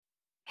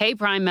Hey,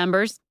 Prime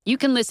members, you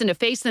can listen to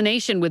Face the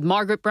Nation with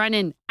Margaret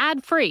Brennan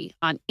ad-free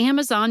on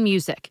Amazon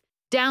Music.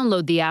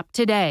 Download the app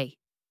today.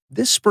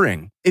 This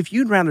spring, if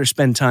you'd rather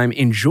spend time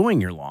enjoying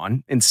your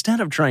lawn instead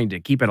of trying to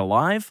keep it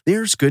alive,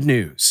 there's good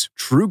news.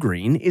 True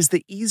Green is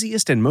the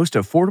easiest and most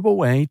affordable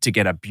way to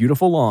get a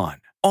beautiful lawn.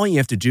 All you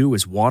have to do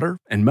is water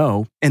and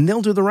mow, and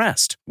they'll do the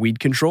rest. Weed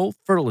control,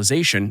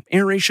 fertilization,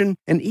 aeration,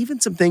 and even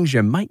some things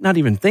you might not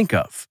even think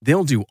of.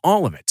 They'll do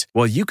all of it,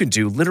 while you can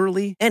do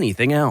literally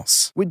anything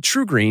else. With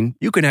True Green,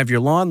 you can have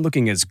your lawn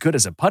looking as good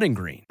as a putting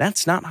green.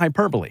 That's not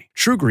hyperbole.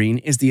 True Green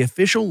is the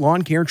official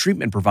lawn care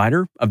treatment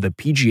provider of the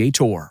PGA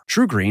Tour.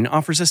 True Green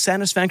offers a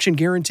satisfaction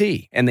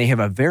guarantee, and they have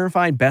a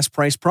verified best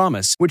price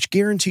promise, which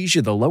guarantees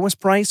you the lowest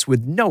price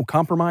with no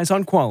compromise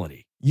on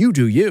quality. You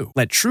do you.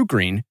 Let True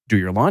Green do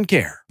your lawn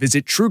care.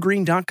 Visit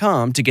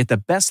truegreen.com to get the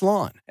best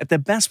lawn at the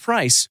best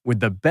price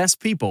with the best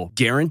people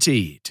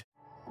guaranteed.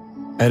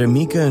 At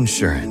Amica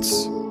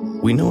Insurance,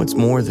 we know it's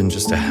more than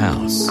just a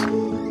house.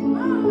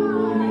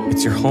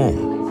 It's your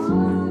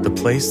home, the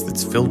place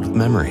that's filled with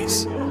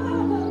memories.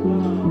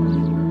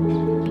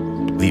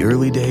 The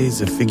early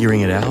days of figuring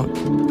it out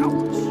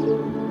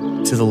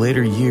to the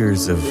later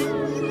years of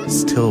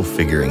still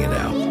figuring it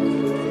out.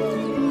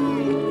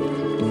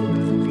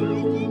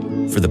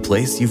 For the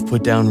place you've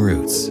put down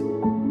roots,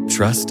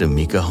 trust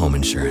Amica Home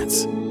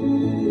Insurance.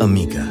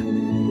 Amica,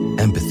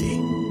 empathy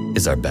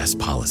is our best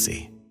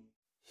policy.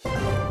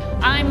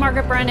 I'm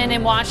Margaret Brennan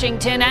in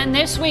Washington, and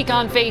this week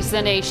on Face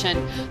the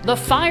Nation, the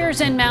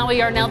fires in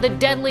Maui are now the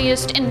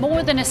deadliest in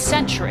more than a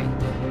century.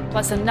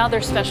 Plus,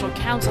 another special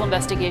counsel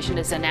investigation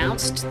is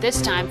announced,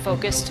 this time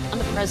focused on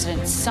the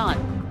president's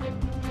son.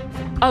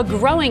 A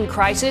growing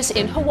crisis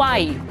in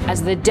Hawaii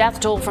as the death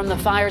toll from the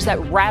fires that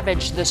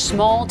ravaged the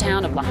small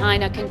town of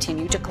Lahaina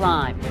continue to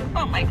climb.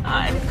 Oh my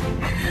God,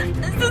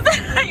 this is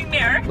a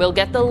nightmare. We'll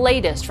get the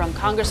latest from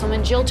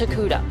Congresswoman Jill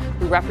Takuda,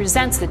 who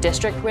represents the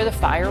district where the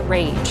fire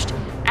raged,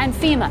 and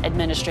FEMA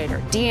Administrator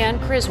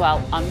Deanne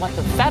Criswell on what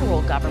the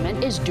federal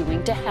government is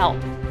doing to help.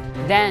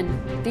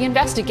 Then, the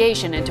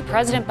investigation into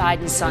President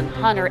Biden's son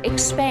Hunter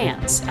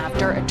expands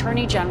after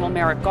Attorney General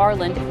Merrick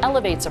Garland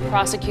elevates a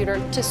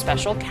prosecutor to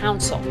special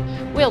counsel.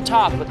 We'll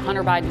talk with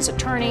Hunter Biden's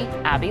attorney,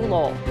 Abby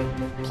Lowell.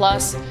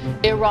 Plus,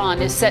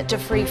 Iran is set to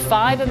free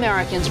 5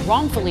 Americans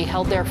wrongfully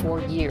held there for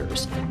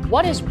years.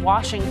 What is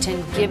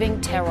Washington giving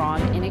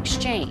Tehran in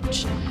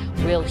exchange?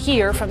 We'll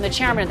hear from the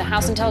chairman of the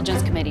House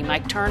Intelligence Committee,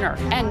 Mike Turner,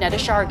 and Neda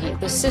Shargi,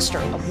 the sister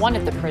of one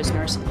of the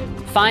prisoners.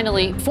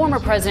 Finally, former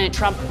President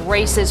Trump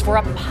braces for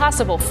a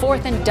possible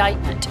 4th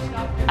indictment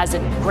as a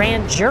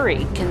grand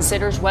jury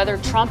considers whether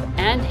Trump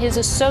and his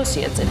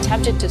associates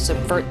attempted to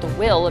subvert the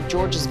will of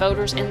Georgia's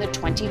voters in the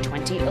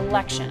 2020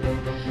 election.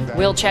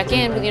 We'll check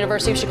in with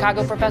University of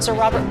Chicago professor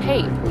Robert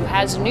Pape, who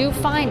has new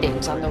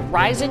findings on the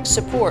rising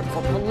support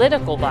for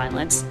political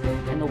violence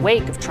in the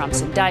wake of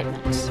Trump's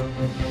indictments.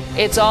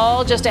 It's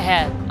all just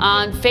ahead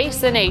on Face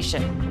the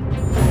Nation.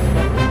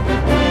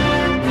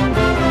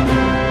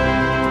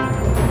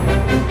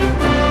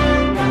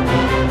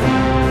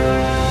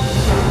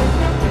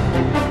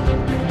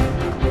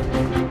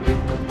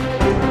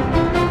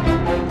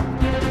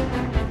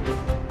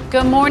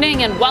 Good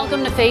morning and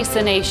welcome to Face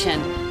the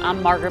Nation.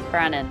 I'm Margaret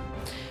Brennan.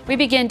 We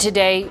begin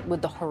today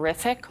with the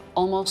horrific,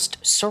 almost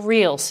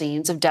surreal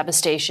scenes of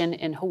devastation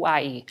in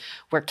Hawaii,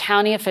 where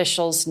county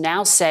officials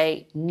now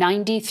say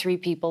 93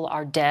 people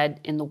are dead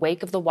in the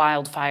wake of the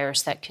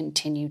wildfires that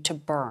continue to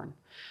burn.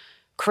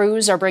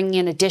 Crews are bringing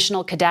in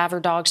additional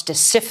cadaver dogs to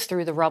sift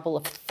through the rubble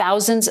of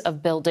thousands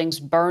of buildings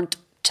burnt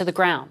to the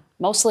ground,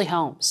 mostly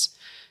homes.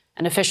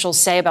 And officials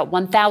say about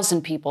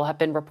 1,000 people have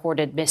been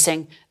reported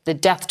missing. The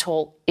death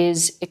toll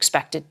is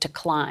expected to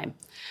climb.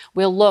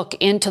 We'll look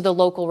into the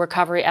local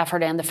recovery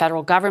effort and the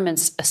federal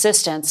government's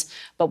assistance,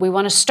 but we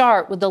want to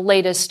start with the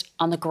latest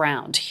on the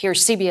ground.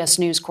 Here's CBS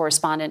News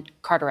correspondent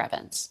Carter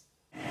Evans.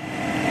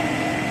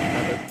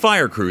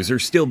 Fire crews are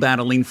still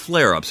battling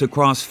flare-ups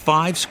across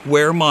 5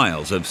 square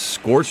miles of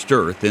scorched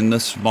earth in the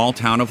small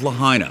town of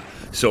Lahaina.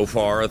 So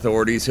far,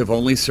 authorities have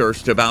only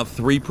searched about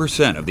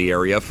 3% of the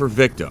area for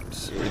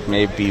victims. It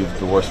may be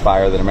the worst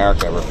fire that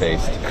America ever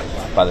faced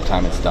by the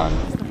time it's done.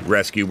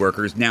 Rescue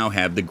workers now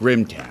have the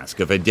grim task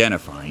of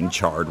identifying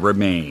charred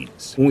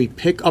remains. When we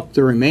pick up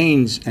the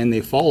remains and they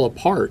fall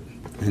apart,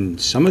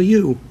 and some of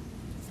you,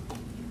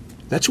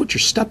 that's what you're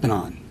stepping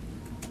on.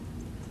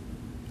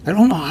 I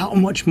don't know how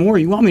much more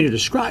you want me to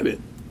describe it.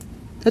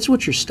 That's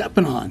what you're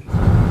stepping on.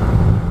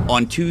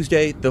 On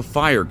Tuesday, the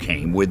fire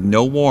came with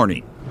no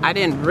warning. I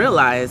didn't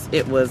realize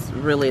it was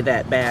really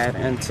that bad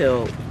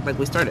until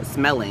we started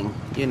smelling,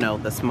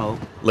 the smoke.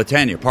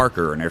 Latanya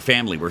Parker and her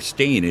family were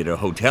staying at a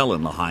hotel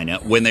in Lahaina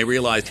when they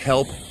realized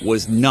help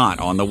was not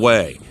on the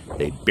way.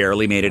 They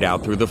barely made it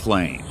out through the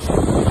flames.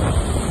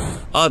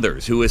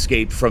 Others who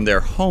escaped from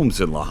their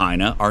homes in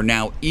Lahaina are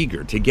now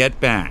eager to get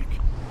back.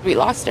 We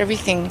lost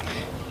everything.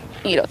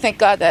 Thank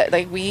God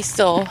that we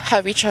still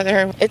have each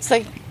other. It's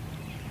like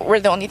we're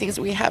the only things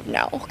we have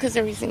now because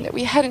everything that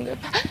we had in the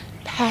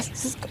past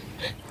is gone.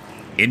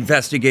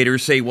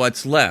 Investigators say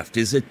what's left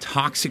is a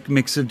toxic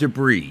mix of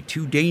debris,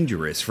 too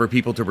dangerous for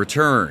people to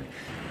return.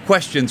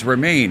 Questions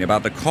remain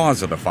about the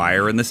cause of the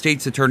fire, and the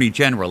state's attorney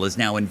general is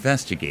now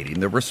investigating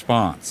the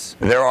response.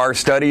 There are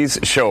studies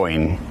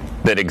showing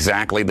that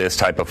exactly this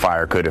type of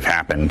fire could have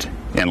happened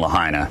in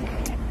Lahaina,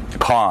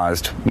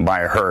 caused by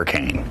a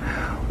hurricane.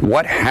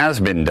 What has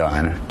been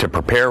done to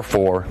prepare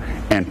for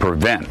and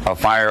prevent a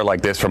fire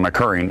like this from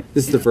occurring?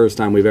 This is the first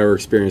time we've ever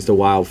experienced a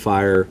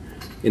wildfire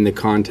in the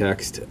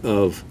context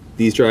of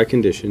these dry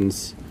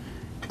conditions,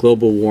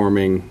 global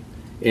warming,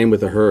 and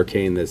with a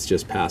hurricane that's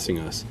just passing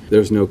us.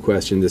 There's no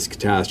question this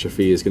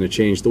catastrophe is going to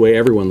change the way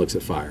everyone looks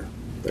at fire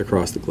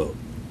across the globe.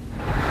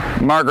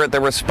 Margaret,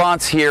 the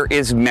response here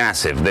is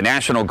massive. The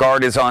National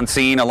Guard is on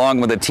scene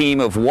along with a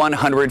team of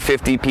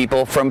 150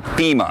 people from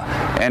FEMA,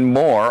 and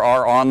more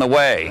are on the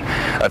way.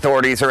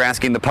 Authorities are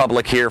asking the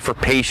public here for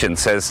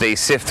patience as they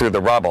sift through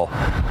the rubble.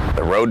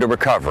 The road to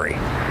recovery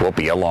will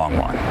be a long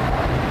one.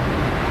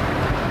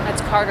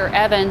 That's Carter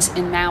Evans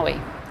in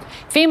Maui.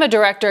 FEMA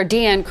Director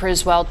Deanne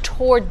Criswell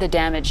toured the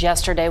damage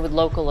yesterday with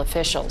local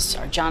officials.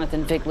 Our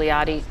Jonathan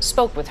Vigliotti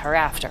spoke with her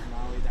after.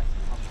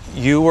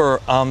 You were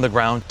on the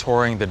ground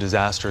touring the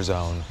disaster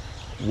zone.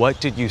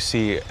 What did you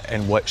see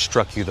and what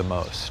struck you the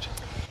most?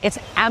 It's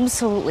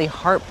absolutely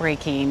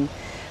heartbreaking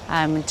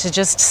to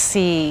just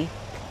see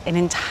an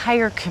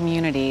entire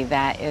community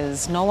that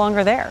is no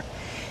longer there.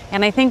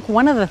 And I think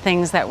one of the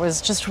things that was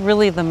just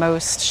really the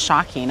most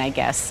shocking, I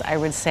guess I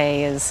would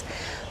say, is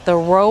the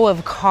row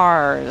of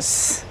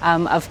cars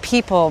of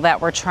people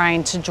that were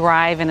trying to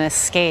drive and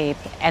escape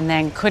and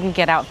then couldn't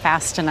get out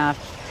fast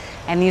enough.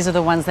 And these are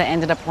the ones that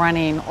ended up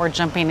running or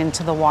jumping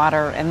into the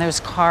water, and those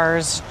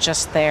cars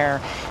just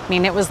there. I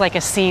mean, it was like a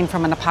scene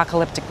from an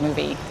apocalyptic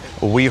movie.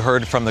 We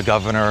heard from the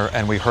governor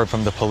and we heard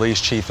from the police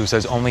chief who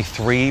says only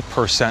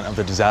 3% of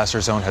the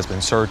disaster zone has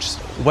been searched.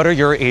 What are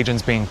your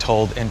agents being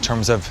told in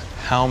terms of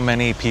how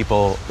many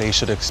people they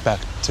should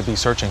expect to be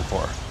searching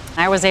for?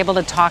 I was able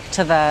to talk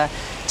to the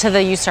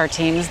USAR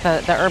teams,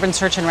 the urban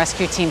search and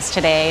rescue teams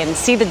today, and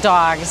see the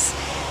dogs,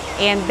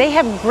 and they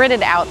have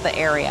gridded out the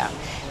area.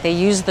 They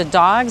use the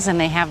dogs and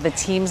they have the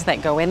teams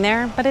that go in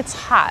there, but it's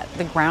hot.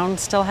 The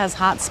ground still has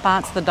hot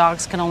spots. The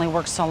dogs can only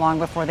work so long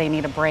before they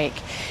need a break.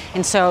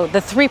 And so the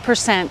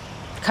 3%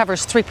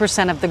 covers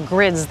 3% of the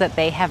grids that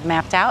they have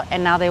mapped out,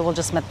 and now they will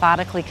just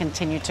methodically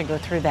continue to go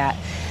through that.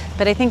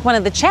 But I think one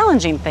of the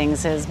challenging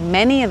things is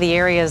many of the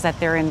areas that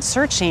they're in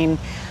searching,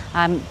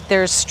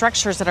 there's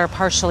structures that are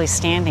partially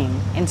standing.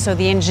 And so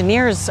the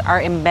engineers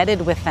are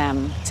embedded with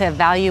them to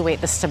evaluate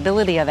the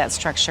stability of that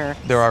structure.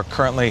 There are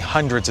currently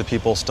hundreds of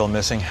people still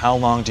missing. How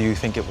long do you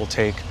think it will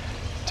take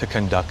to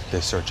conduct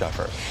this search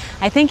effort?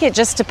 I think it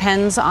just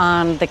depends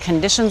on the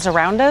conditions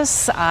around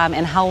us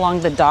and how long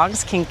the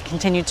dogs can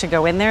continue to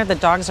go in there. The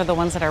dogs are the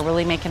ones that are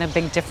really making a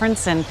big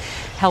difference in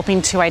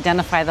helping to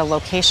identify the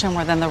location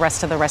where then the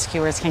rest of the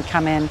rescuers can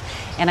come in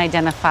and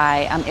identify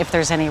if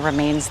there's any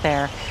remains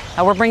there.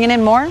 We're bringing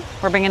in more.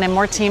 We're bringing in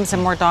more teams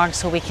and more dogs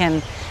so we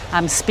can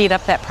speed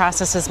up that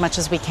process as much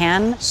as we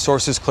can.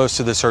 Sources close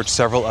to the search,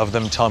 several of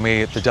them tell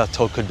me the death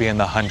toll could be in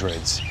the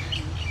hundreds.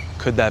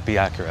 Could that be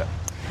accurate?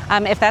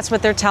 If that's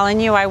what they're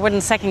telling you, I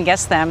wouldn't second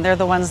guess them. They're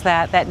the ones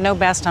that know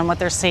best on what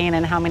they're seeing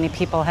and how many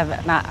people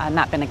have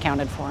not been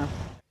accounted for.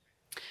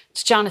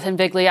 It's Jonathan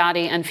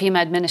Vigliotti and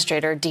FEMA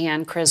Administrator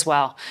Deanne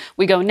Criswell.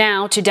 We go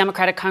now to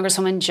Democratic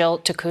Congresswoman Jill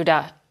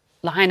Takuda.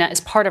 Lahaina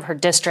is part of her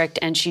district,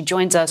 and she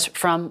joins us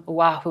from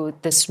Oahu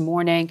this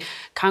morning.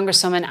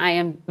 Congresswoman, I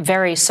am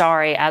very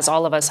sorry, as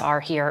all of us are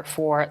here,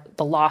 for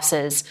the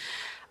losses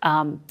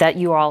that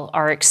you all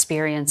are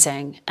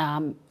experiencing.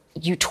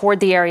 You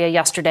toured the area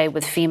yesterday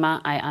with FEMA,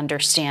 I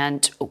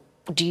understand.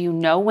 Do you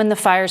know when the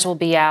fires will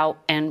be out,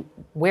 and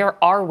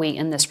where are we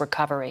in this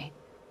recovery?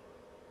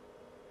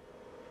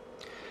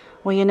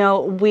 Well, you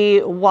know,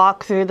 we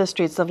walked through the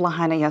streets of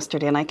Lahaina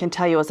yesterday, and I can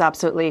tell you it was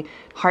absolutely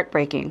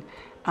heartbreaking.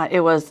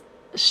 It was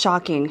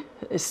shocking,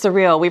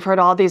 surreal. We've heard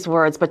all these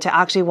words, but to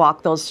actually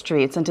walk those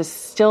streets and to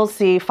still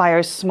see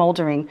fires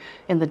smoldering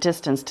in the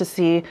distance, to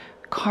see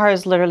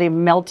cars literally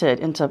melted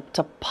into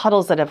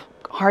puddles that have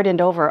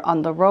hardened over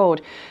on the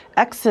road,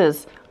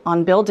 X's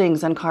on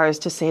buildings and cars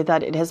to say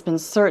that it has been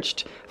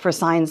searched for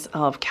signs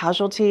of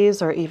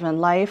casualties or even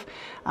life.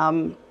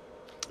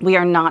 We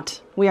are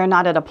not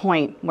at a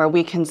point where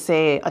we can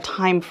say a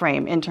time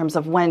frame in terms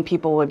of when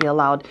people would be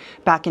allowed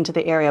back into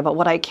the area. But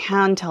what I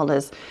can tell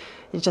is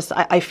just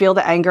I feel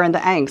the anger and the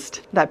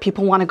angst that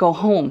people want to go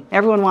home.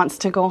 Everyone wants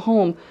to go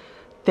home.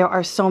 There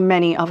are so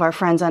many of our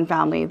friends and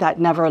family that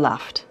never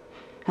left.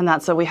 And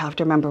that's what we have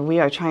to remember. We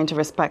are trying to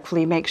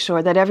respectfully make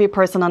sure that every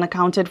person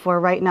unaccounted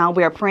for right now,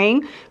 we are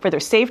praying for their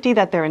safety,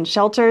 that they're in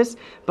shelters,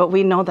 but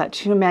we know that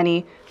too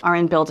many are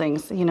in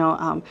buildings. You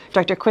know,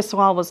 Dr.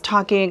 Criswell was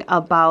talking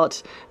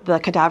about the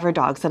cadaver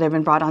dogs that have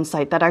been brought on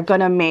site that are going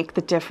to make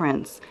the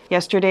difference.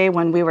 Yesterday,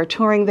 when we were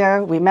touring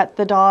there, we met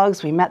the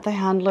dogs, we met the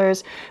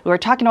handlers. We were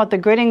talking about the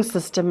gridding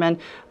system, and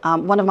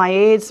one of my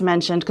aides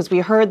mentioned, because we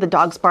heard the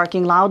dogs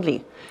barking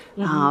loudly,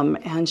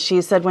 and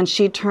she said when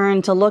she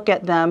turned to look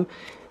at them,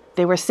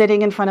 They were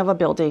sitting in front of a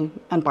building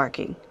and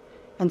barking.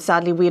 And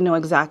sadly, we know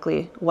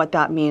exactly what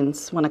that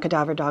means when a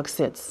cadaver dog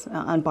sits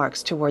and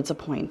barks towards a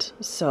point.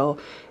 So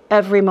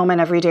every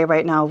moment, every day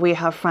right now, we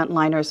have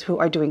frontliners who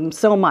are doing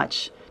so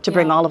much to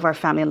bring all of our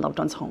family and loved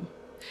ones home.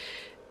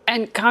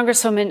 And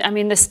Congresswoman, I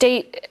mean, the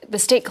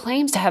state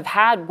claims to have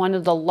had one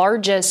of the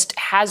largest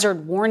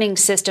hazard warning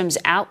systems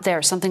out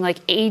there, something like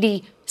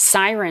 80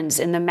 sirens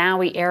in the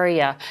Maui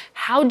area.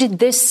 How did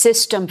this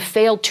system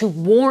fail to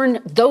warn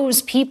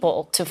those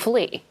people to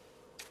flee?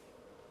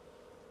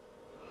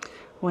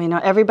 Well, you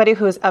know, everybody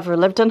who has ever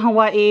lived in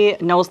Hawaii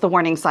knows the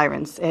warning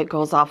sirens. It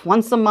goes off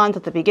once a month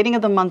at the beginning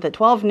of the month at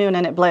 12 noon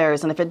and it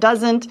blares. And if it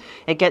doesn't,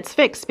 it gets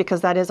fixed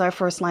because that is our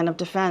first line of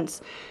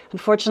defense.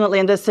 Unfortunately,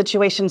 in this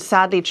situation,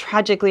 sadly,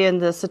 tragically in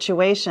this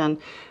situation,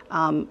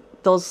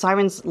 those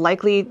sirens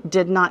likely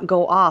did not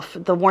go off.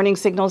 The warning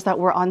signals that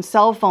were on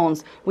cell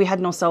phones, we had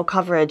no cell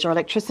coverage or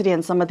electricity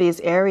in some of these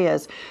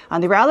areas.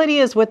 And the reality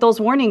is with those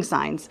warning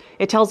signs,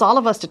 it tells all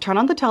of us to turn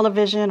on the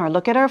television or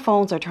look at our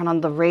phones or turn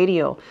on the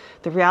radio.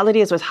 The reality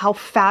is with how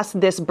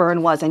fast this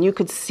burn was, and you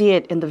could see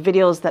it in the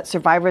videos that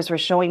survivors were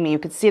showing me, you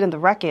could see it in the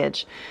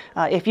wreckage.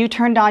 If you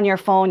turned on your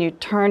phone, you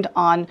turned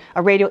on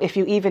a radio, if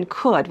you even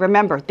could,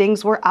 remember,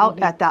 things were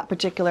out at that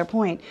particular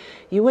point,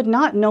 you would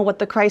not know what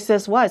the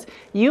crisis was.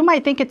 You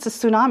might think it's a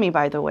tsunami,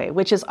 by the way,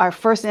 which is our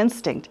first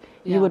instinct.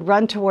 You would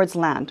run towards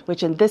land,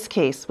 which in this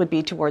case would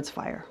be towards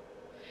fire.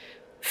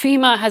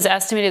 FEMA has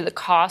estimated the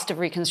cost of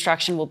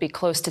reconstruction will be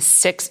close to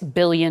 $6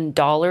 billion,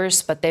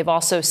 but they've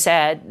also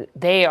said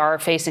they are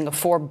facing a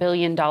 $4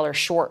 billion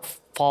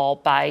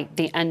shortfall by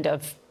the end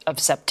of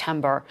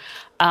September.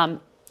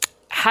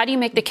 How do you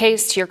make the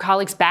case to your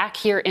colleagues back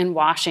here in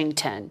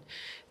Washington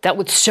that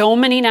with so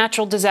many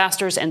natural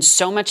disasters and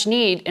so much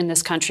need in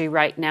this country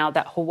right now,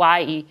 that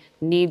Hawaii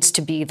needs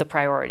to be the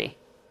priority?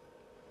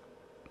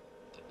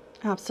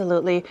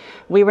 Absolutely.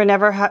 We were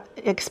never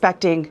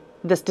expecting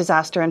this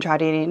disaster and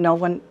tragedy. No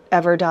one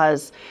ever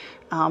does.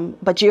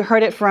 But you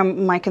heard it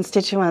from my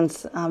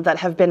constituents that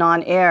have been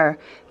on air.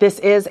 This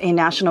is a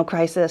national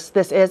crisis.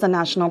 This is a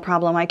national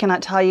problem. I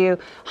cannot tell you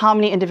how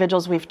many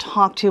individuals we've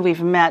talked to,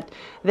 we've met.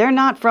 They're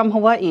not from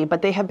Hawaii,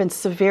 but they have been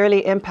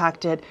severely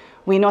impacted.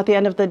 We know at the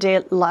end of the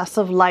day, loss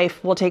of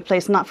life will take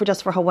place not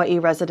just for Hawaii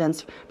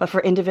residents, but for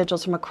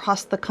individuals from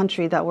across the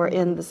country that were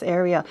in this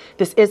area.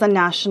 This is a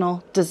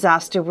national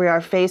disaster we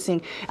are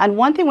facing. And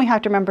one thing we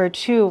have to remember,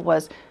 too,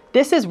 was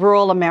this is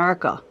rural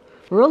America.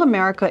 Rural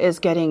America is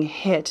getting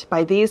hit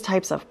by these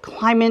types of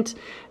climate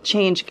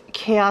change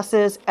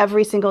chaoses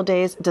every single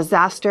day's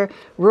disaster.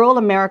 Rural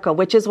America,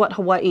 which is what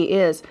Hawaii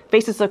is,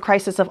 faces a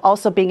crisis of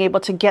also being able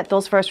to get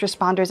those first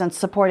responders and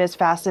support as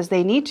fast as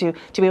they need to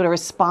be able to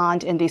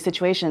respond in these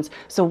situations.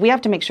 So we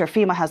have to make sure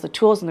FEMA has the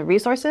tools and the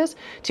resources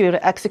to be able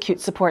to execute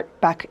support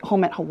back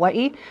home at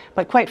Hawaii.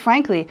 But quite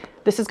frankly,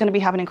 this is going to be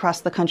happening across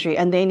the country,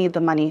 and they need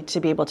the money to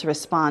be able to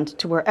respond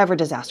to wherever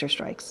disaster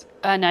strikes.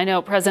 And I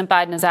know President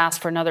Biden has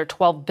asked for another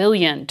 $12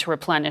 billion to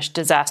replenish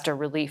disaster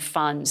relief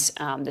funds.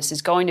 This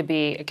is going to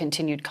be a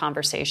continued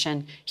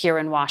conversation here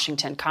in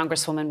Washington.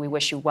 Congresswoman, we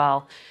wish you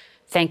well.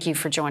 Thank you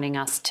for joining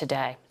us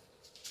today.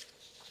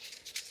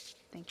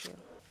 Thank you.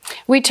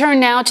 We turn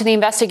now to the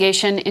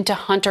investigation into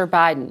Hunter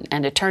Biden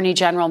and Attorney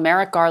General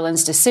Merrick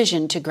Garland's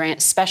decision to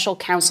grant special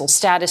counsel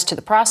status to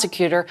the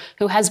prosecutor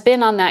who has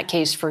been on that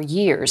case for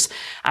years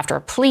after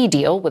a plea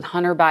deal with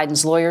Hunter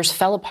Biden's lawyers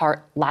fell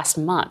apart last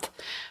month.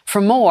 For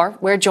more,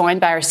 we're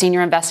joined by our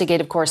senior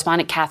investigative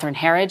correspondent, Catherine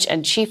Herridge,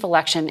 and chief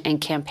election and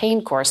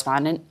campaign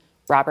correspondent,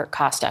 Robert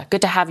Costa.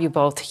 Good to have you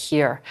both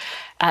here.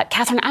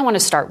 Catherine, I want to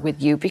start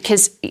with you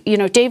because, you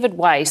know, David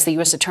Weiss, the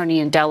U.S. attorney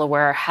in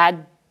Delaware,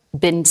 had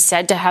been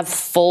said to have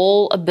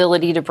full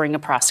ability to bring a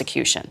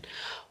prosecution.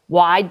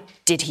 Why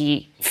did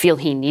he feel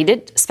he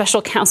needed special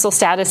counsel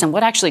status, and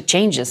what actually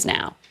changes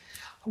now?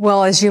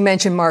 Well, as you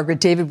mentioned, Margaret,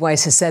 David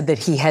Weiss has said that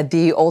he had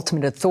the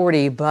ultimate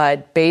authority,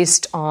 but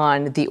based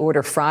on the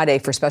order Friday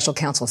for special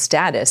counsel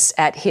status,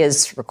 at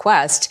his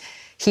request,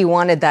 he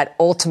wanted that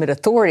ultimate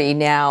authority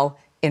now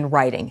in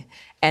writing.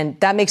 And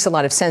that makes a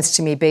lot of sense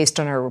to me based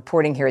on our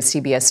reporting here at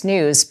CBS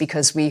News,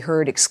 because we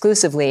heard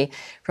exclusively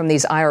from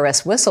these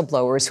IRS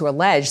whistleblowers who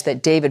alleged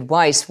that David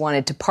Weiss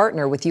wanted to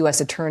partner with U.S.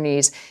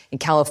 attorneys in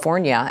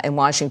California and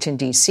Washington,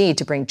 D.C.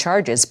 to bring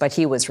charges, but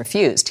he was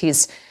refused.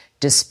 He's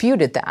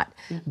disputed that.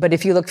 But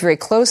if you look very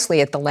closely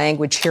at the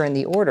language here in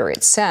the order,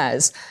 it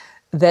says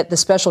that the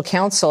special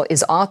counsel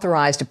is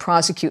authorized to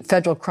prosecute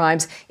federal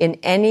crimes in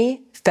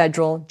any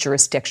federal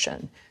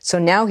jurisdiction. So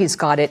now he's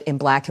got it in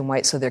black and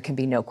white, so there can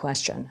be no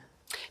question.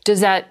 Does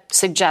that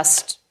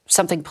suggest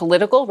something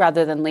political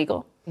rather than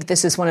legal?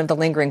 This is one of the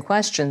lingering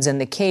questions in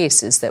the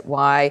case, is that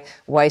why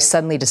Weiss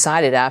suddenly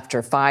decided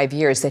after 5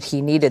 years that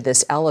he needed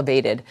this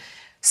elevated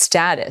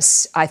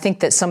status. I think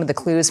that some of the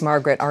clues,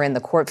 Margaret, are in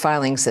the court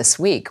filings this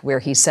week, where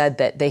he said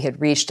that they had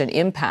reached an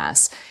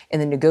impasse in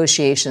the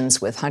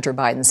negotiations with Hunter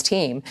Biden's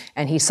team,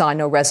 and he saw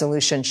no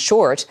resolution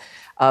short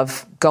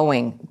of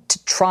going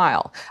to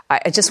trial.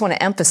 I just want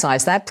to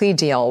emphasize that plea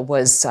deal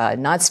was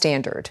not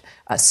standard,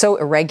 so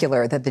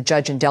irregular that the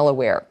judge in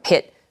Delaware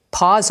hit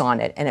pause on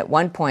it and at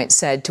one point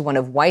said to one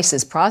of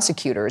Weiss's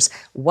prosecutors,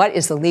 what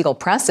is the legal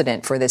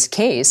precedent for this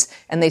case?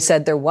 And they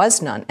said there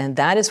was none. And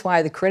that is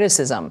why the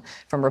criticism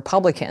from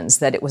Republicans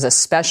that it was a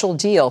special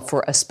deal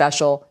for a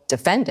special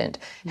defendant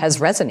has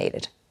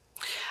resonated.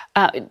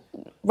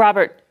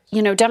 Robert,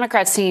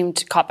 Democrats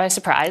seemed caught by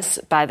surprise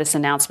by this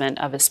announcement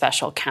of a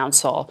special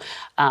counsel,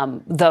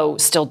 though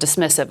still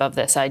dismissive of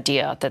this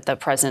idea that the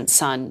president's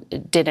son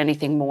did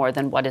anything more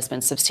than what has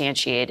been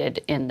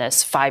substantiated in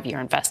this 5-year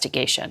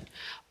investigation.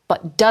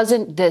 But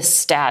doesn't this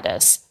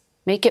status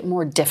make it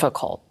more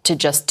difficult to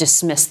just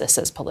dismiss this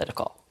as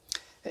political?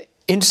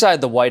 Inside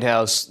the White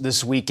House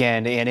this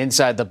weekend and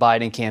inside the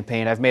Biden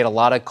campaign, I've made a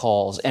lot of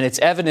calls, and it's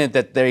evident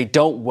that they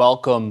don't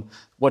welcome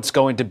what's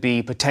going to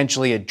be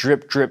potentially a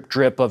drip, drip,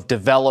 drip of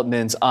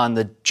developments on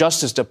the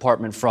Justice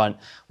Department front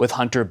with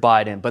Hunter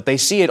Biden. But they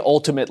see it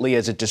ultimately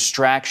as a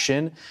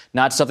distraction,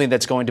 not something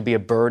that's going to be a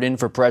burden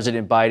for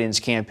President Biden's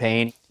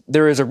campaign.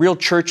 There is a real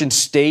church and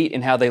state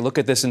in how they look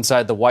at this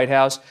inside the White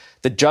House.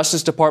 The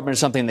Justice Department is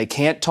something they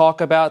can't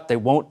talk about, they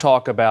won't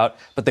talk about,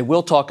 but they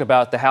will talk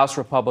about the House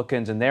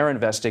Republicans and their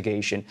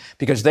investigation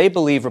because they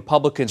believe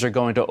Republicans are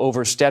going to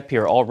overstep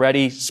here.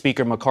 Already,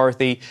 Speaker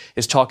McCarthy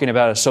is talking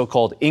about a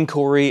so-called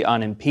inquiry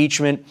on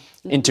impeachment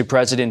into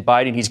President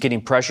Biden. He's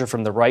getting pressure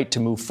from the right to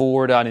move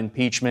forward on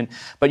impeachment.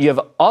 But you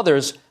have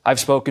others I've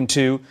spoken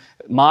to,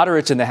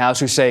 moderates in the House,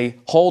 who say,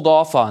 hold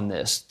off on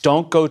this.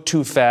 Don't go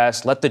too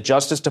fast. Let the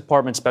Justice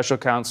Department special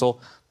counsel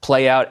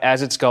play out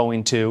as it's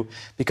going to,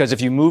 because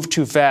if you move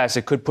too fast,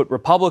 it could put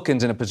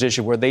Republicans in a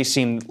position where they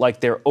seem like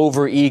they're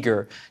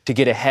overeager to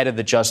get ahead of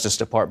the Justice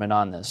Department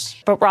on this.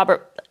 But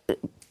Robert,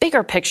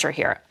 bigger picture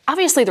here.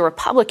 Obviously, the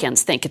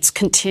Republicans think it's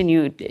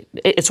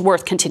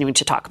worth continuing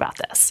to talk about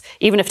this,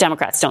 even if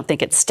Democrats don't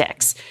think it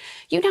sticks.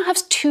 You now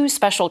have 2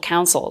 special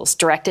counsels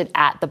directed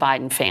at the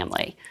Biden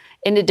family,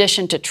 in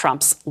addition to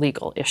Trump's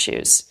legal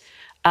issues.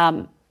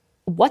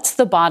 What's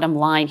the bottom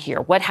line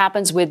here? What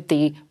happens with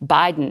the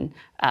Biden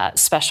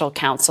special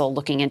counsel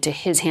looking into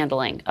his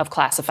handling of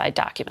classified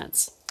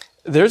documents?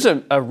 There's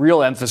a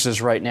real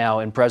emphasis right now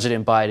in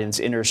President Biden's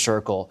inner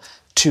circle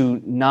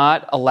to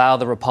not allow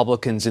the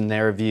Republicans, in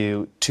their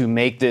view, to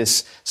make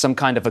this some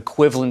kind of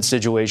equivalent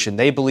situation.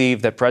 They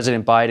believe that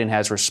President Biden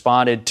has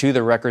responded to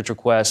the records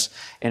requests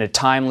in a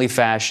timely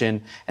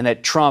fashion and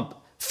that Trump,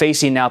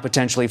 facing now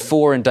potentially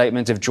 4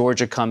 indictments if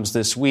Georgia comes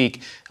this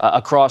week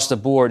across the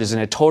board, is in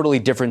a totally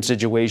different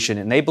situation.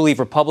 And they believe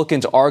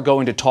Republicans are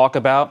going to talk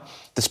about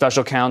the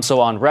special counsel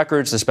on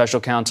records, the special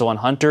counsel on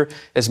Hunter,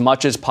 as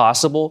much as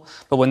possible.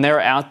 But when they're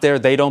out there,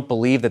 they don't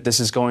believe that this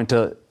is going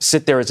to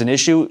sit there as an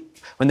issue.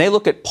 When they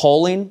look at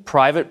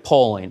private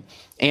polling,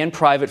 and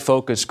private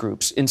focus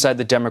groups inside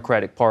the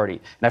Democratic Party,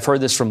 and I've heard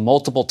this from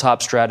multiple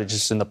top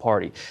strategists in the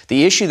party,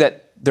 the issue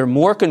that they're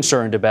more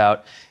concerned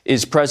about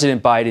is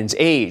President Biden's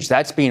age.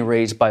 That's being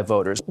raised by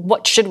voters.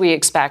 What should we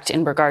expect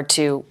in regard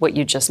to what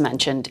you just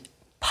mentioned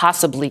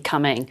possibly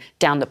coming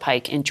down the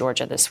pike in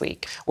Georgia this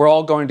week? We're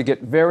all going to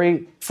get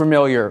very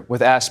familiar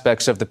with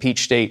aspects of the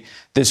Peach State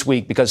this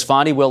week because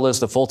Fonnie Willis,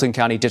 the Fulton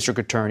County District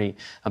Attorney,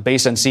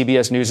 based on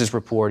CBS News'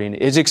 reporting,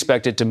 is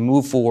expected to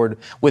move forward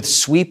with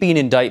sweeping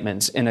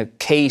indictments in a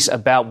case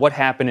about what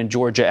happened in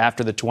Georgia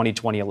after the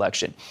 2020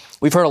 election.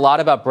 We've heard a lot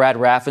about Brad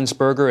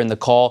Raffensperger and the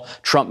call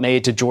Trump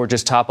made to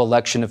Georgia's top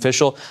election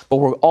official, but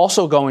we're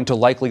also going to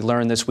likely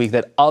learn this week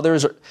that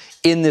others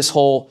in this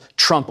whole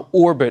Trump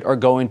orbit are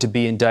going to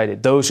be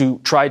indicted. Those who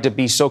tried to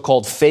be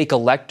so-called fake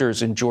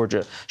electors in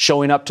Georgia,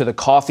 showing up to the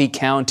Coffee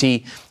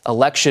County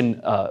election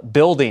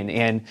building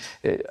and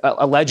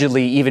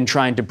allegedly even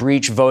trying to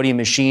breach voting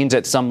machines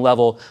at some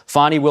level.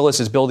 Fonnie Willis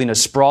is building a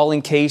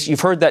sprawling case. You've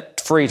heard that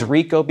phrase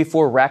RICO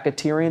before,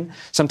 racketeering.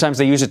 Sometimes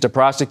they use it to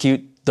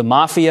prosecute the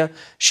mafia.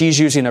 She's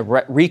using a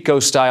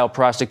RICO-style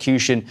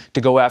prosecution to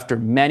go after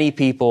many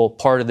people,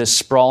 part of this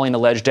sprawling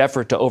alleged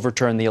effort to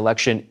overturn the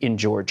election in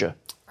Georgia.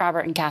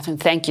 Robert and Catherine,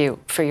 thank you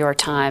for your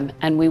time.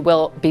 And we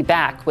will be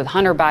back with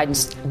Hunter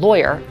Biden's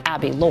lawyer,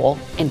 Abby Lowell,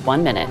 in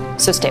 1 minute.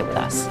 So stay with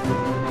us.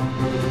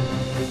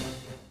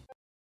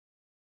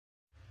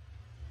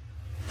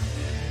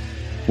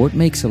 What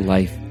makes a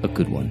life a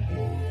good one?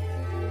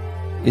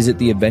 Is it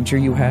the adventure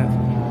you have?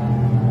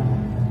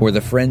 Or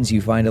the friends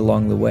you find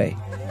along the way?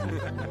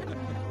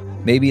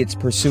 Maybe it's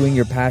pursuing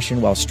your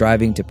passion while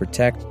striving to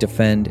protect,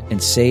 defend,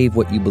 and save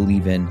what you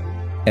believe in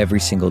every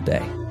single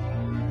day.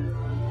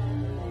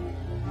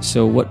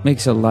 So what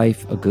makes a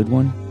life a good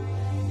one?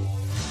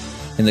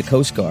 In the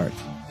Coast Guard,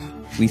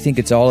 we think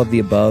it's all of the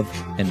above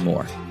and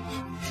more.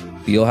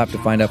 But you'll have to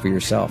find out for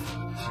yourself.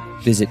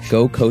 Visit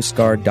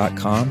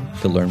gocoastguard.com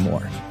to learn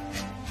more.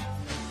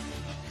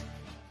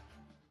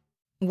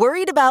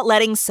 Worried about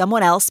letting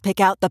someone else pick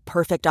out the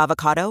perfect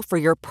avocado for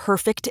your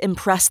perfect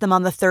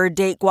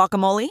impress-them-on-the-third-date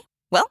guacamole?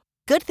 Well,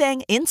 good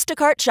thing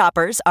Instacart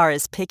shoppers are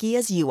as picky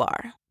as you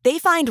are. They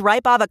find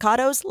ripe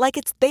avocados like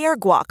it's their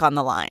guac on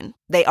the line.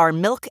 They are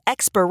milk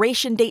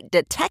expiration date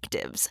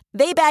detectives.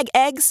 They bag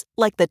eggs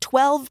like the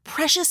 12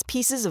 precious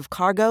pieces of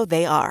cargo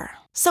they are.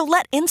 So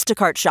let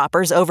Instacart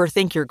shoppers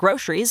overthink your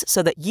groceries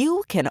so that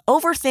you can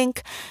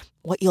overthink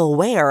what you'll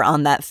wear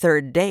on that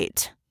third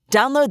date.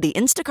 Download the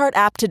Instacart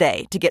app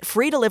today to get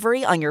free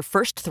delivery on your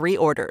first 3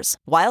 orders,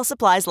 while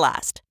supplies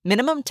last.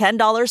 Minimum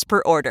 $10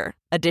 per order.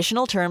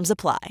 Additional terms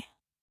apply.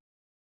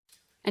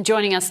 And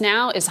joining us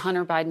now is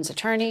Hunter Biden's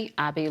attorney,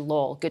 Abby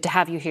Lowell. Good to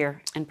have you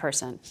here in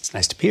person. It's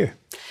nice to be here.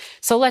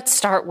 So let's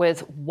start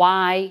with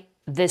why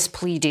this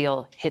plea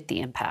deal hit the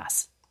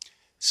impasse.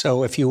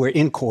 So if you were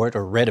in court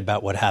or read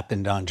about what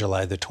happened on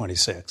July the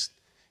 26th,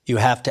 you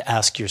have to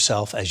ask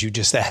yourself, as you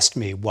just asked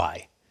me,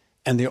 why?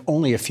 And there are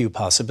only a few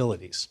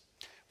possibilities.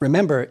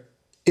 Remember,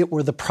 it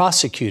were the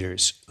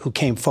prosecutors who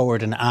came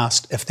forward and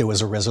asked if there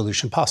was a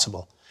resolution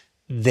possible.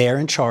 They're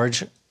in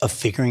charge of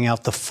figuring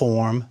out the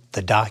form,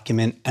 the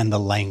document, and the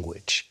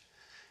language.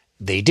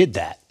 They did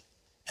that.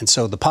 And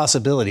so the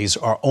possibilities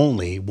are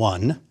only,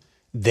 1,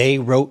 they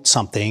wrote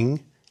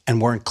something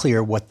and weren't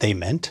clear what they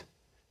meant.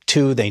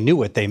 2, they knew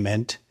what they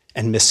meant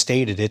and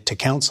misstated it to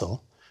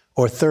counsel.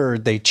 Or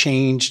 3rd, they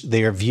changed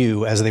their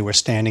view as they were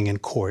standing in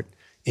court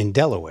in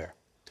Delaware.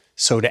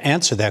 So to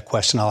answer that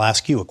question, I'll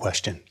ask you a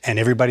question, and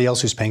everybody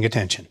else who's paying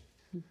attention.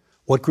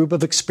 What group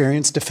of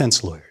experienced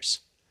defense lawyers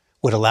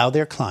would allow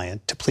their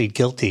client to plead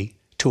guilty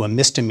to a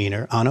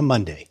misdemeanor on a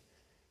Monday,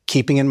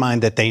 keeping in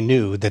mind that they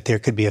knew that there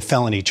could be a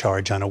felony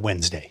charge on a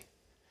Wednesday?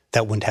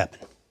 That wouldn't happen.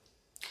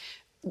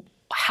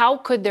 How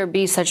could there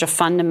be such a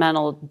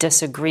fundamental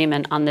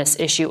disagreement on this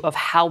issue of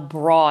how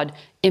broad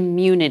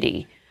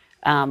immunity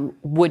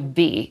would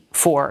be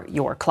for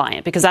your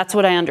client? Because that's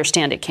what I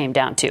understand it came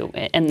down to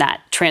in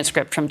that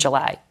transcript from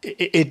July.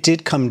 It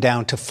did come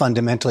down to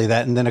fundamentally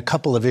that, and then a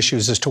couple of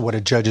issues as to what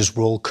a judge's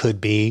role could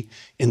be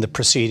in the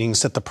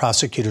proceedings that the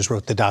prosecutors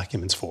wrote the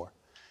documents for.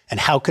 And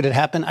how could it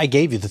happen? I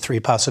gave you the 3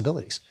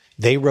 possibilities.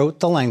 They wrote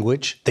the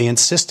language. They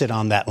insisted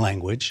on that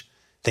language.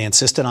 They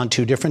insisted on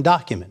 2 different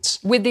documents.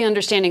 With the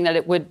understanding that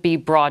it would be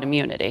broad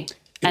immunity.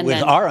 And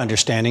with our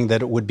understanding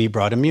that it would be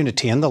broad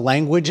immunity. And the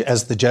language,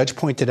 as the judge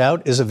pointed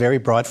out, is a very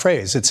broad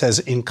phrase. It says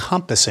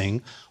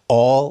encompassing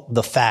all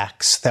the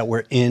facts that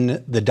were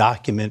in the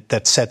document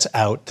that sets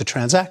out the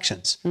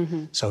transactions.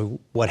 Mm-hmm. So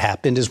what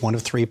happened is one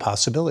of 3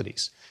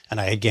 possibilities. And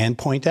I again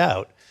point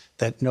out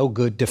that no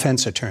good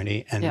defense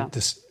attorney, and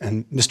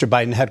Mr.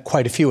 Biden had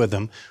quite a few of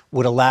them,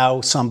 would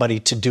allow somebody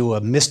to do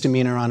a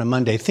misdemeanor on a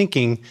Monday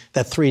thinking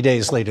that 3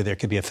 days later there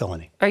could be a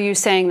felony. Are you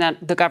saying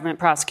that the government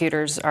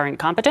prosecutors are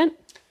incompetent?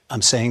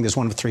 I'm saying there's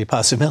one of 3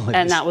 possibilities.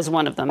 And that was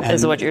one of them,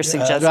 is what you're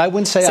suggesting. I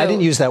wouldn't say, I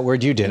didn't use that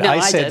word, you did. No, I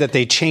said did. that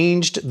they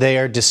changed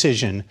their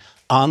decision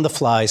on the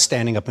fly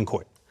standing up in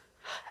court.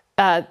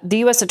 The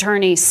U.S.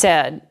 attorney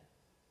said,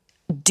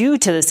 due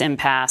to this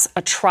impasse,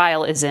 a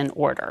trial is in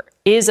order.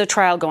 Is a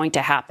trial going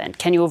to happen?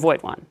 Can you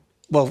avoid one?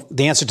 Well,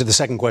 the answer to the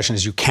second question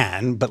is you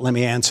can, but let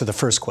me answer the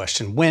first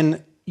question.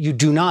 When you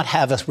do not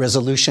have a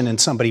resolution and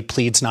somebody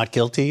pleads not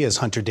guilty, as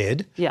Hunter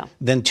did,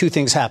 then 2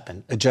 things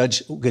happen. A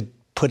judge could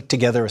put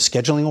together a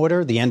scheduling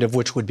order, the end of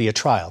which would be a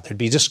trial. There'd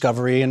be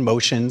discovery and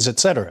motions, et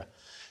cetera.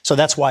 So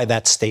that's why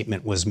that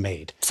statement was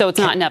made. So it's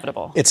not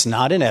inevitable? It's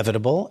not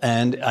inevitable,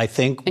 and I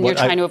think... And you're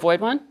trying to avoid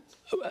one?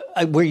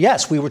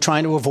 Yes, we were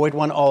trying to avoid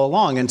one all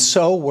along, and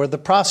so were the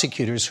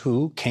prosecutors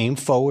who came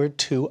forward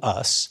to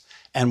us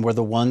and were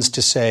the ones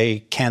to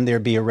say, can there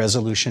be a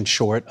resolution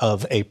short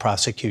of a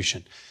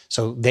prosecution?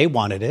 So they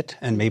wanted it,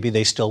 and maybe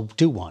they still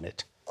do want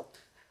it.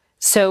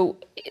 So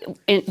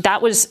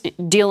that was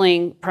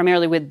dealing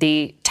primarily with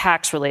the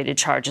tax-related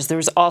charges. There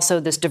was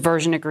also this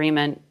diversion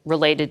agreement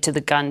related to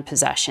the gun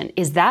possession.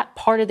 Is that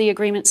part of the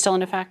agreement still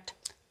in effect?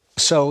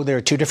 So there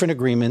are 2 different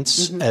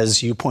agreements,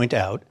 as you point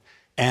out.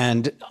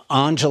 And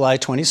on July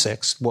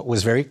 26th, what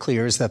was very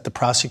clear is that the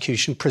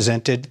prosecution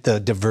presented the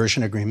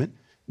diversion agreement,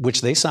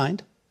 which they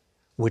signed,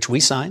 which we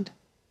signed,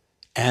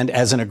 and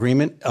as an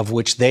agreement of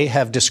which they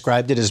have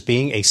described it as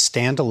being a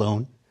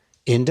standalone,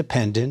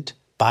 independent,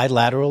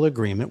 bilateral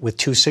agreement with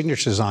 2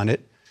 signatures on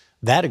it.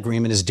 That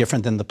agreement is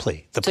different than the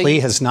plea. The plea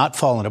has not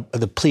fallen.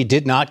 The plea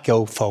did not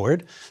go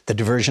forward. The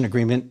diversion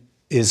agreement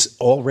is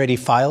already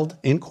filed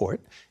in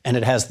court, and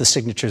it has the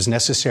signatures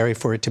necessary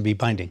for it to be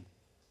binding.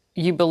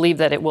 You believe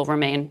that it will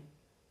remain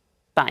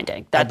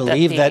binding? I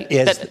believe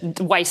that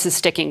Weiss is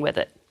sticking with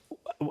it.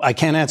 I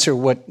can't answer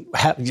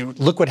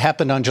look what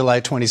happened on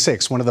July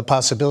 26th. One of the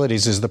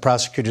possibilities is the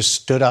prosecutors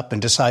stood up and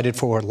decided,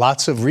 for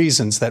lots of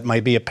reasons that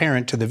might be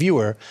apparent to the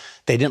viewer,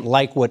 they didn't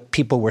like what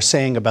people were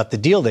saying about the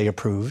deal they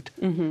approved.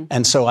 Mm-hmm.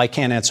 And so I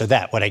can't answer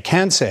that. What I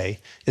can say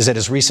is that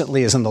as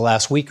recently as in the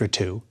last week or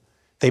 2,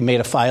 they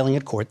made a filing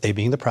at court, they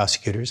being the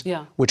prosecutors,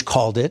 which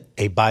called it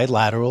a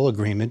bilateral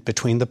agreement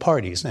between the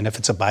parties. And if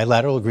it's a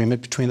bilateral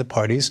agreement between the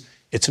parties,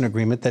 it's an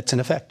agreement that's in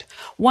effect.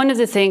 One of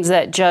the things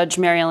that Judge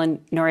Marilyn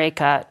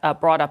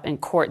Noreika brought up in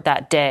court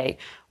that day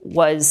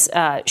was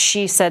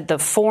she said the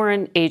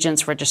Foreign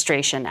Agents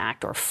Registration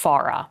Act, or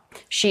FARA.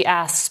 She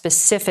asked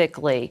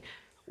specifically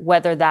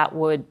whether that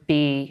would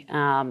be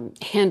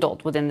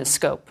handled within the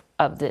scope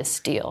of this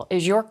deal.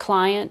 Is your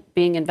client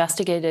being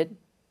investigated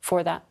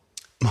for that?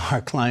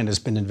 Our client has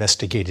been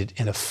investigated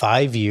in a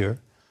 5-year,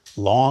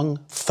 long,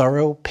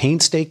 thorough,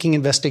 painstaking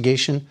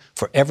investigation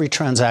for every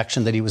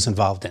transaction that he was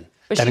involved in.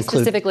 But she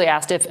specifically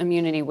asked if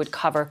immunity would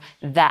cover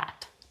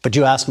that. But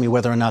you asked me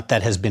whether or not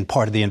that has been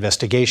part of the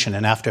investigation.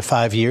 And after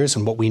 5 years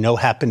and what we know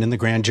happened in the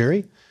grand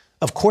jury,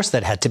 of course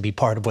that had to be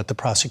part of what the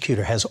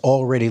prosecutor has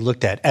already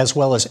looked at, as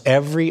well as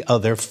every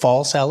other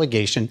false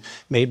allegation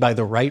made by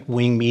the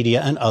right-wing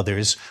media and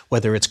others,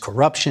 whether it's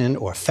corruption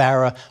or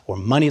FARA or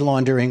money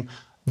laundering.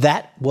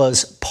 That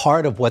was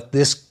part of what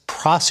this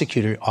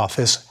prosecutor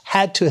office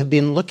had to have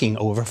been looking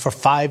over for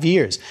 5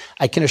 years.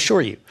 I can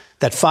assure you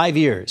that 5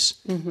 years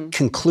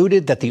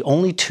concluded that the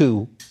only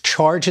two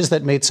charges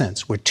that made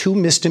sense were 2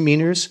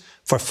 misdemeanors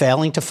for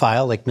failing to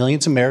file, like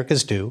millions of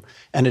Americans do,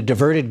 and a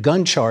diverted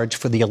gun charge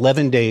for the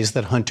 11 days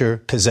that Hunter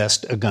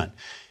possessed a gun.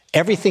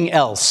 Everything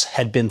else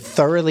had been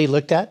thoroughly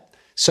looked at.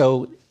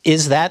 So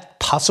is that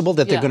possible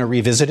that they're going to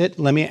revisit it?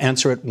 Let me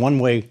answer it one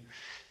way.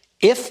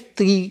 If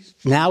the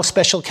now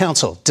special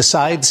counsel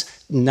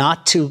decides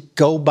not to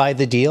go by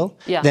the deal,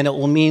 then it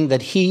will mean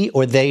that he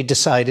or they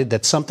decided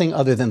that something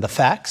other than the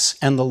facts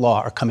and the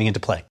law are coming into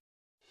play.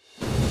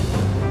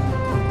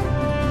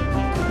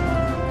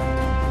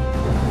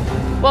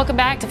 Welcome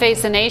back to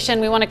Face the Nation.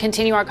 We want to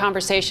continue our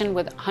conversation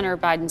with Hunter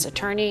Biden's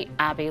attorney,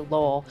 Abby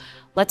Lowell.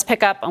 Let's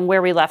pick up on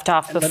where we left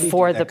off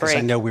before the break.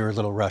 I know we were a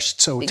little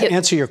rushed. So to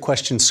answer your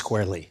question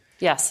squarely,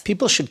 yes,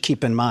 people should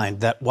keep in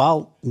mind that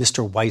while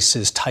Mr.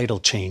 Weiss's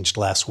title changed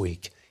last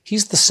week,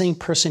 he's the same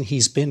person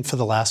he's been for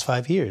the last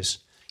 5 years.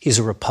 He's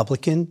a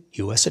Republican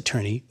U.S.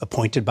 attorney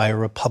appointed by a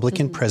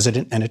Republican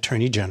president and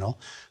attorney general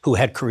who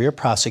had career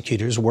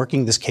prosecutors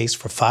working this case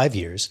for 5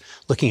 years,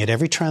 looking at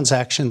every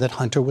transaction that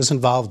Hunter was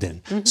involved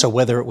in. So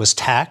whether it was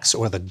tax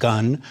or the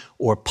gun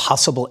or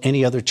possible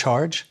any other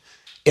charge,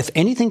 if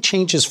anything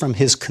changes from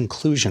his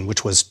conclusion,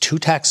 which was 2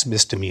 tax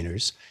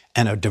misdemeanors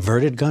and a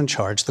diverted gun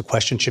charge, the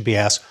question should be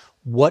asked,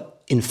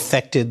 what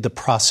infected the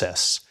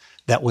process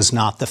that was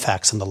not the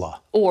facts and the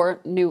law? Or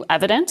new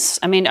evidence?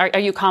 I mean, are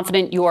you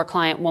confident your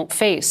client won't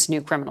face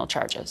new criminal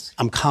charges?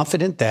 I'm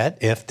confident that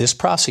if this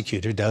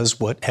prosecutor does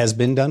what has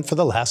been done for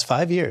the last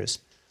 5 years,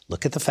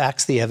 look at the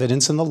facts, the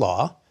evidence, and the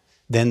law,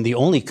 then the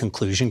only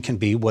conclusion can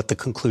be what the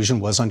conclusion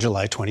was on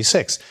July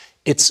 26th.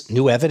 It's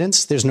new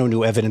evidence. There's no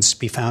new evidence to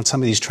be found.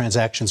 Some of these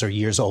transactions are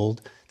years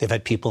old. They've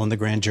had people in the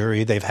grand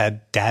jury. They've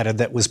had data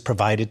that was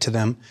provided to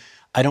them.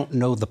 I don't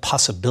know the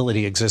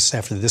possibility exists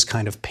after this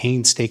kind of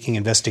painstaking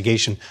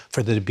investigation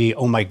for there to be,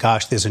 oh my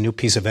gosh, there's a new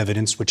piece of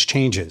evidence which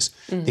changes.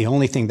 The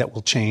only thing that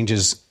will change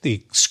is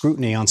the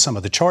scrutiny on some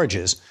of the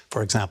charges,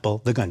 for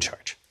example, the gun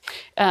charge.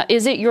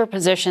 Is it your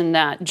position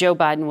that Joe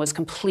Biden was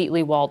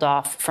completely walled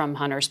off from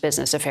Hunter's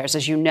business affairs?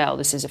 As you know,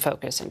 this is a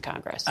focus in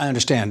Congress. I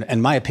understand.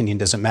 And my opinion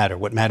doesn't matter.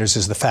 What matters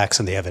is the facts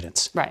and the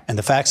evidence. Right. And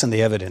the facts and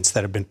the evidence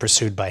that have been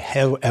pursued by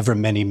however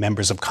many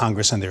members of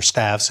Congress and their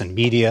staffs and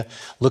media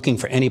looking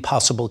for any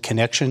possible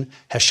connection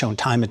has shown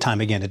time and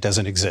time again it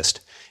doesn't exist.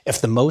 If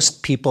the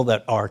most people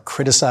that are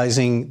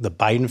criticizing the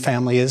Biden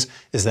family is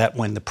that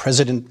when the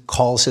president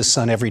calls his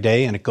son every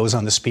day and it goes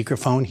on the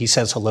speakerphone, he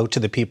says hello to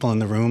the people in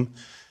the room,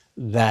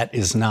 that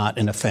is not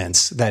an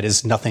offense. That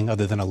is nothing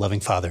other than a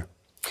loving father.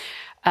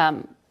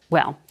 The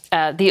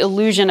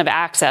illusion of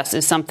access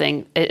is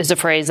a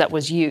phrase that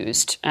was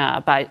used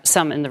by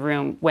some in the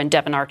room when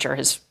Devin Archer,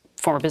 his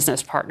former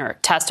business partner,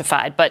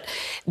 testified. But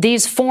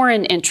these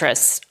foreign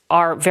interests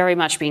are very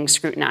much being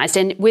scrutinized.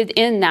 And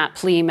within that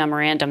plea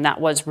memorandum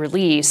that was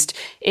released,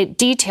 it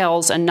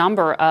details a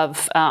number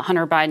of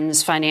Hunter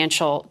Biden's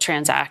financial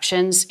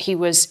transactions. He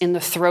was in the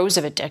throes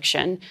of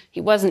addiction.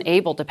 He wasn't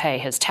able to pay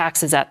his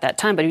taxes at that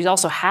time, but he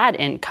also had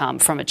income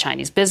from a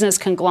Chinese business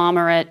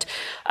conglomerate,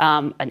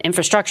 an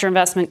infrastructure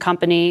investment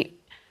company,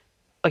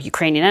 a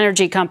Ukrainian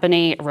energy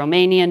company, a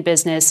Romanian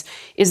business.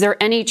 Is there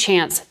any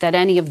chance that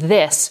any of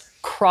this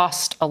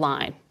crossed a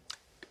line?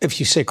 If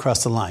you say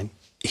crossed the line,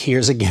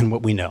 here's again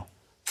what we know.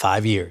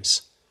 5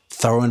 years,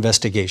 thorough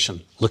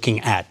investigation,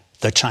 looking at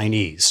the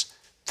Chinese,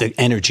 the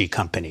energy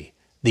company,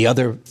 the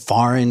other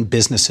foreign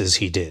businesses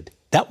he did.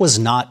 That was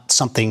not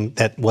something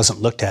that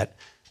wasn't looked at.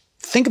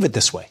 Think of it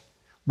this way.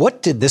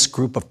 What did this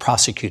group of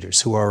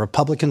prosecutors, who are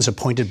Republicans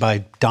appointed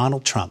by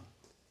Donald Trump,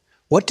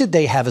 what did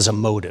they have as a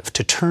motive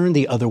to turn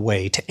the other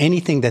way to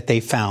anything that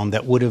they found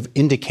that would have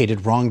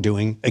indicated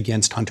wrongdoing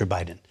against Hunter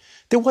Biden?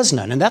 There was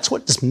none, and that's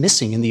what is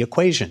missing in the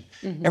equation.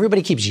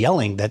 Everybody keeps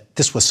yelling that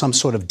this was some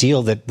sort of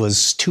deal that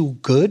was too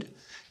good.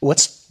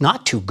 What's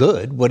not too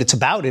good, what it's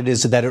about it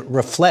is that it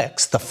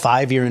reflects the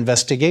 5-year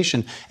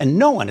investigation, and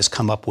no one has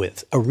come up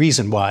with a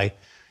reason why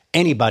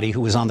anybody who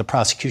was on the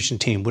prosecution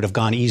team would have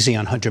gone easy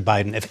on Hunter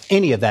Biden if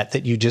any of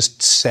that you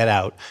just set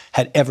out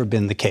had ever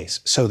been the case.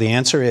 So the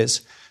answer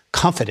is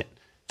confident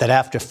that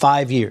after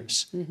 5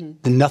 years,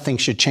 nothing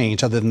should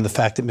change other than the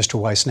fact that Mr.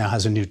 Weiss now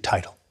has a new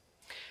title.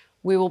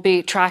 We will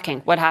be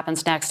tracking what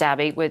happens next,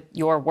 Abby, with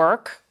your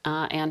work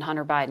and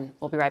Hunter Biden.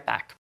 We'll be right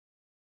back.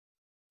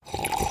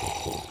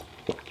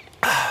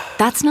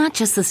 That's not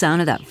just the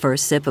sound of that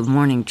first sip of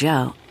Morning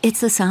Joe.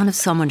 It's the sound of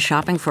someone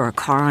shopping for a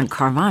car on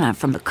Carvana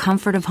from the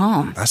comfort of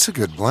home. That's a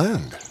good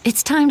blend.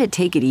 It's time to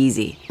take it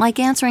easy, like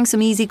answering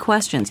some easy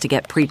questions to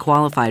get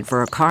pre-qualified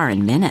for a car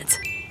in minutes.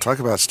 Talk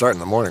about starting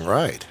the morning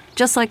right.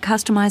 Just like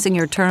customizing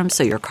your terms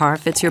so your car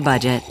fits your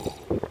budget.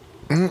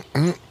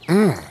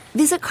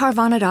 Visit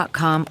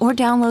Carvana.com or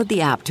download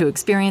the app to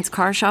experience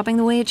car shopping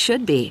the way it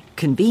should be.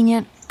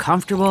 Convenient,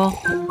 comfortable.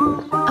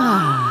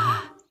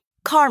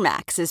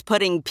 CarMax is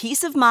putting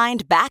peace of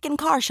mind back in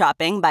car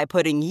shopping by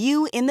putting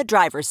you in the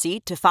driver's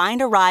seat to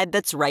find a ride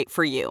that's right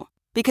for you.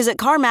 Because at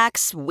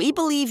CarMax, we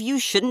believe you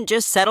shouldn't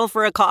just settle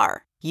for a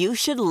car. You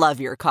should love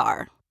your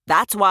car.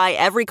 That's why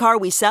every car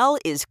we sell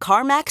is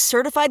CarMax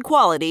certified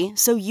quality,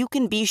 so you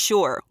can be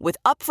sure with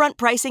upfront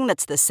pricing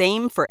that's the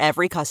same for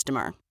every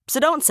customer. So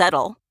don't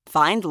settle.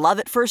 Find love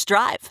at first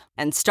drive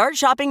and start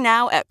shopping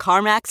now at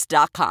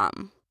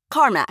CarMax.com.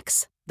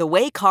 CarMax, the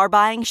way car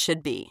buying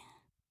should be.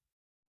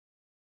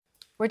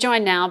 We're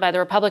joined now by the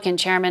Republican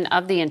chairman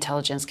of the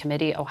Intelligence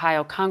Committee,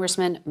 Ohio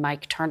Congressman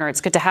Mike Turner.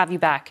 It's good to have you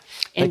back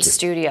in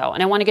studio.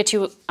 And I want to get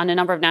you on a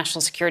number of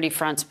national security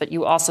fronts, but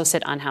you also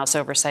sit on House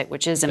Oversight,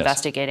 which is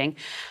investigating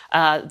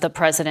the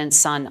president's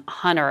son,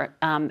 Hunter,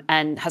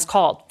 and has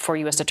called for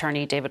U.S.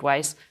 Attorney David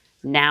Weiss,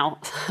 now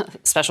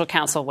Special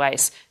Counsel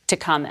Weiss, to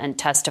come and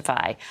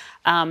testify.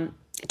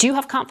 Do you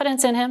have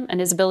confidence in him and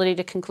his ability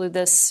to conclude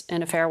this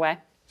in a fair way?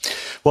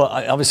 Well,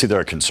 obviously there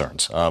are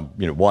concerns.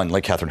 One,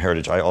 like Catherine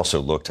Heritage, I also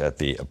looked at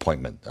the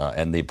appointment,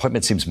 and the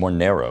appointment seems more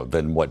narrow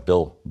than what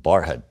Bill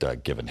Barr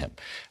had given him,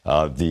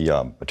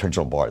 the Attorney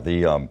General Barr.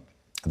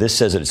 This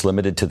says that it's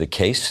limited to the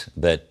case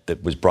that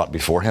was brought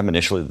before him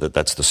initially,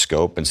 that's the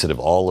scope, instead of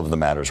all of the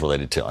matters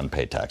related to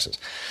unpaid taxes.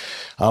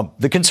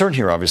 The concern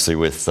here, obviously,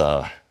 with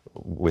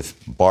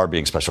Barr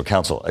being special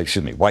counsel,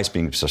 Weiss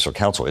being special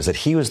counsel, is that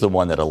he was the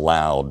one that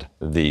allowed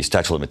the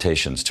statute of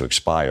limitations to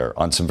expire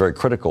on some very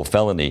critical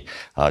felony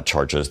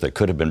charges that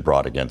could have been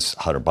brought against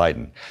Hunter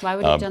Biden. Why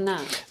would he have done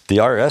that? The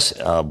IRS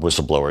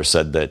whistleblower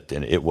said that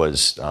it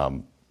was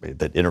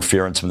that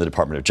interference from the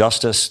Department of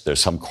Justice. There's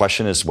some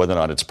question as to whether or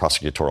not it's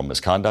prosecutorial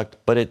misconduct,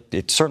 but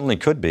it certainly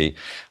could be,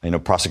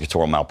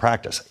 prosecutorial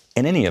malpractice.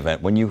 In any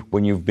event, when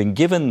you've been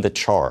given the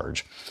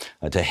charge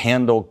to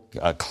handle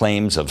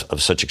claims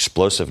of such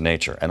explosive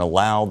nature and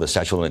allow the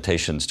statute of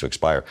limitations to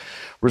expire,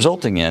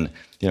 resulting in,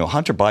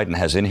 Hunter Biden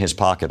has in his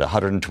pocket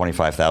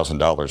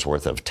 $125,000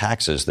 worth of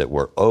taxes that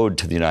were owed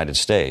to the United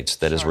States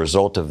that, as a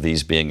result of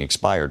these being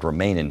expired,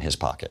 remain in his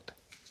pocket.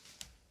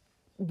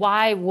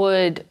 Why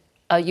would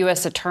a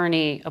U.S.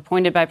 attorney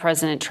appointed by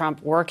President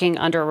Trump working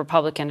under a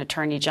Republican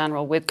attorney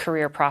general with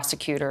career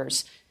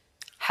prosecutors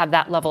have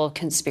that level of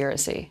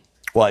conspiracy?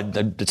 Well,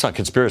 it's not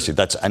conspiracy.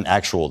 That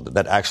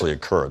actually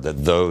occurred,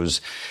 that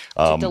those...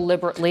 to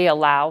deliberately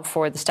allow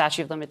for the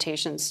statute of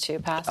limitations to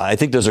pass? I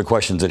think those are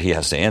questions that he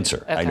has to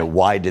answer. Okay.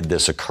 Why did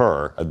this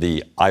occur?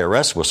 The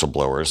IRS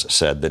whistleblowers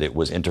said that it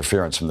was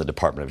interference from the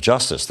Department of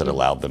Justice that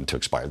allowed them to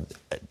expire.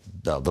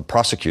 The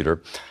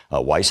prosecutor,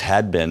 Weiss,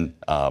 had been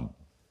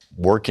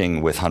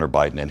working with Hunter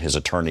Biden and his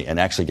attorney and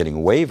actually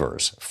getting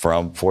waivers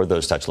for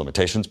those statute of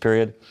limitations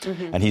period.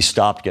 Mm-hmm. And he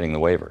stopped getting the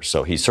waivers.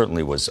 So he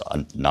certainly was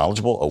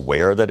knowledgeable,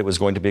 aware that it was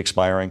going to be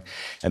expiring.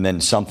 And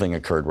then something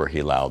occurred where he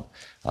allowed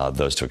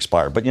those to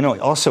expire. But,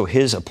 also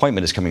his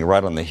appointment is coming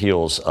right on the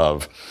heels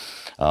of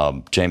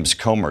James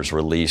Comer's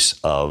release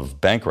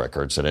of bank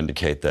records that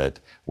indicate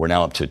that we're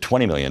now up to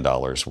 $20 million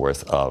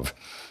worth of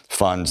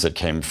funds that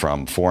came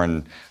from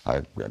foreign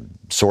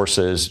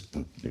sources.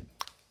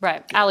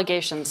 Right,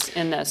 allegations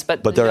in this,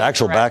 but they're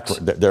actual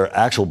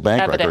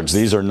bank records.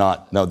 These are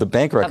not. No, the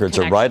bank records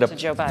are right up.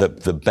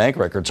 The bank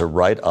records are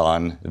right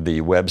on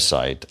the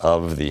website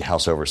of the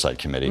House Oversight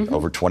Committee. Mm-hmm.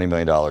 Over $20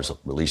 million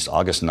released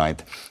August 9th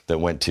that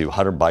went to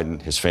Hunter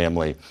Biden, his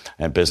family,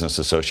 and business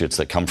associates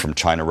that come from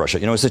China,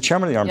 Russia. As the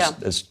chairman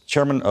of as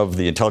chairman of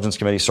the Intelligence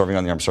Committee, serving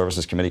on the Armed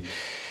Services Committee,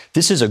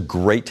 this is a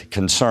great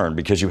concern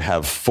because you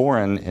have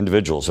foreign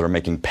individuals that are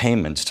making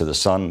payments to the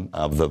son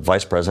of the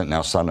vice president,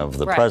 now son of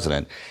the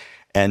president.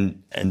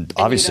 And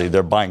obviously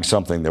they're buying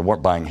something. They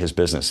weren't buying his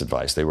business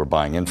advice. They were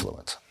buying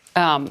influence.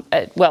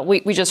 Well,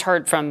 we just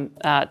heard from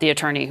the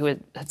attorney who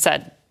had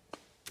said,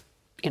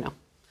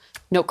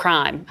 no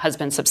crime has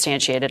been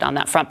substantiated on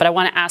that front. But I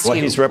want to ask you. Well,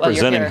 he's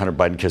representing Hunter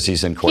Biden because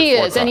he's in court. He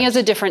is, and he has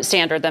a different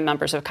standard than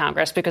members of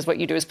Congress because what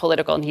you do is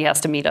political, and he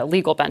has to meet a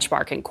legal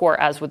benchmark in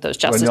court, as with those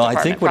Justice Department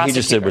prosecutors. I think what he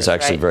just did was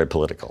actually right? very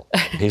political.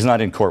 He's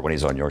not in court when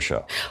he's on your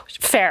show.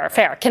 Fair.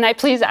 Can I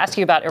please ask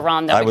you about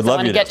Iran, though? I would love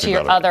want to get to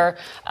your other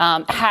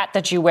hat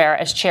that you wear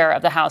as chair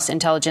of the House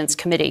Intelligence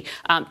Committee.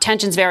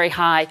 Tensions very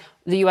high.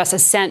 The U.S.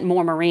 has sent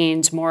more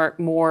Marines,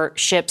 more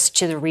ships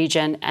to the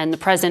region, and the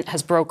president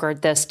has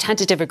brokered this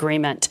tentative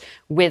agreement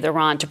with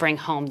Iran to bring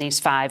home these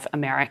 5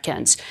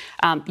 Americans.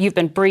 You've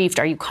been briefed.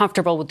 Are you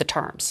comfortable with the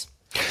terms?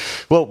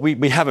 Well,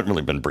 we haven't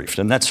really been briefed,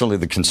 and that's really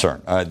the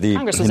concern.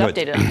 Congress was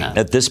updated on that.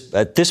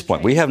 At this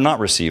point, we have not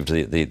received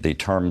the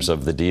terms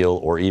of the deal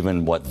or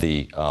even what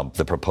the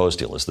proposed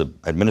deal is. The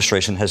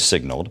administration has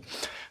signaled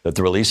that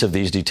the release of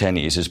these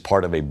detainees is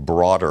part of a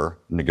broader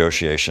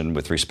negotiation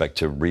with respect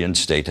to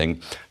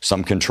reinstating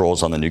some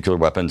controls on the nuclear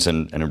weapons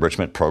and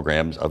enrichment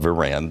programs of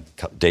Iran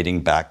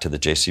dating back to the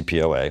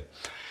JCPOA.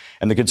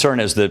 And the concern,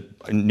 as the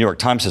New York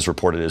Times has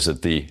reported, is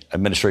that the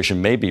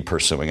administration may be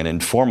pursuing an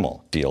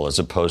informal deal as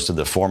opposed to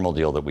the formal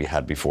deal that we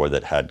had before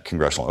that had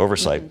congressional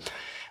oversight.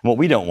 And what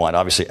we don't want,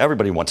 obviously,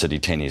 everybody wants the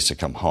detainees to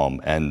come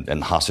home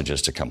and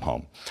hostages to come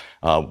home.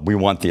 We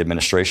want the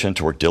administration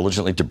to work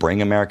diligently to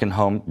bring Americans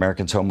home,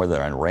 whether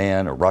they're in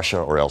Iran or Russia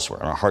or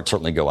elsewhere. And our hearts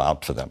certainly go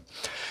out for them.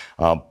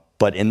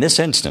 But in this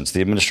instance,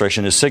 the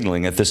administration is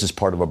signaling that this is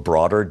part of a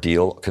broader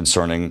deal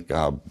concerning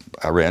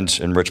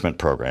Iran's enrichment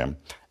program.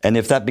 And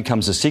if that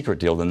becomes a secret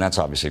deal, then that's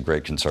obviously a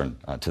great concern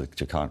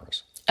to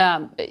Congress.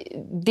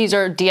 These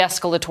are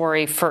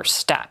de-escalatory first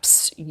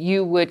steps.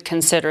 You would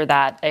consider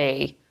that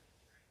a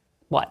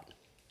what?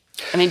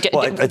 I mean,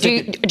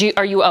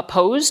 are you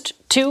opposed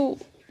to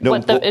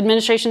what the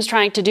administration's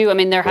trying to do? I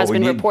mean, there has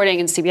been reporting,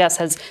 and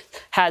CBS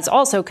has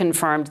also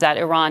confirmed that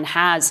Iran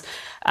has,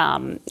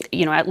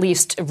 at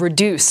least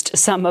reduced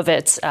some of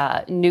its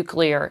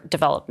nuclear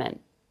development.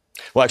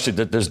 Well,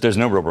 actually, there's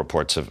no real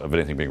reports of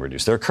anything being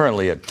reduced. They're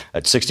currently at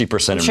 60%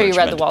 enrichment. I'm sure you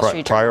read the Wall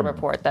Street Journal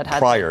report that had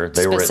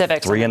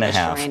specifics on enriched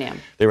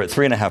uranium. They were at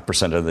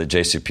 3.5% of the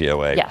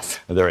JCPOA. Yes.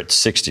 They're at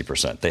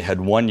 60%. They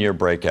had 1 year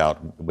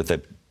breakout with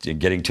it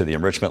getting to the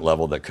enrichment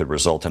level that could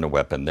result in a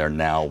weapon. They're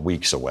now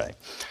weeks away.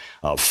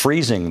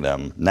 Freezing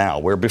them now,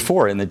 where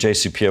before in the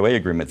JCPOA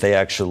agreement, they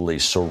actually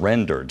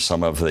surrendered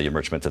some of the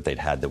enrichment that they'd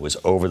had that was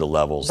over the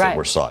levels that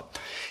were sought.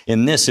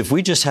 In this, if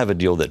we just have a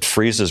deal that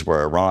freezes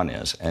where Iran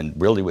is, and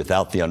really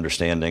without the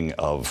understanding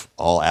of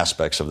all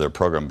aspects of their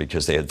program,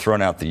 because they had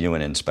thrown out the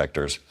UN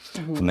inspectors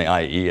from the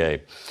IAEA,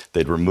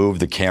 they'd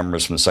removed the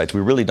cameras from the sites. We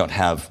really don't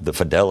have the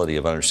fidelity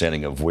of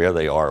understanding of where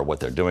they are or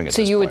what they're doing at this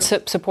point. So you would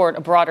support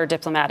a broader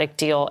diplomatic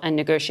deal and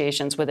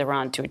negotiations with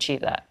Iran to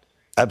achieve that?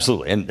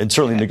 Absolutely. And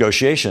certainly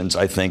negotiations,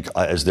 I think,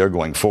 as they're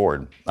going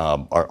forward,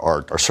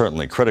 are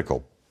certainly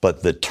critical.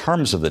 But the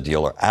terms of the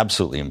deal are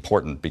absolutely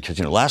important because,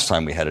 last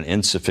time we had an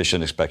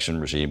insufficient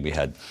inspection regime. We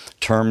had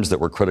terms that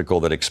were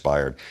critical that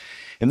expired.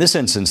 In this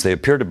instance, they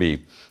appear to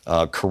be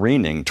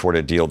careening toward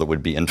a deal that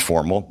would be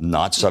informal,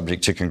 not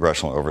subject to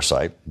congressional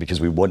oversight, because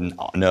we wouldn't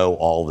know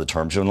all the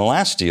terms. In the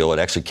last deal, it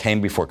actually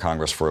came before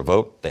Congress for a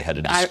vote. They had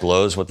to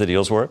disclose what the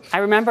deals were. I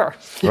remember.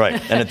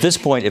 Right. And at this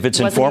point, if it's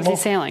informal,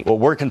 easy sailing. What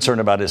we're concerned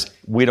about is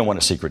we don't want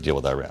a secret deal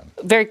with Iran.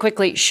 Very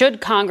quickly,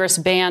 should Congress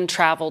ban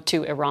travel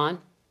to Iran?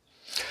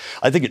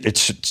 I think it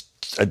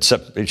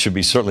should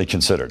be certainly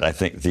considered. I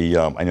think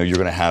I know you're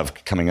going to have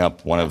coming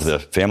up one of the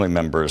family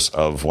members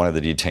of one of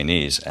the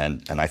detainees,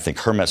 and I think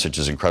her message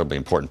is incredibly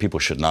important. People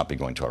should not be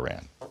going to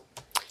Iran.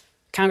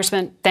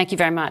 Congressman, thank you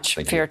very much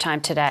for your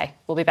time today.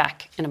 We'll be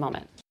back in a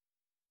moment.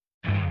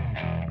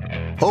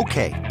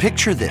 Okay,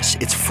 picture this.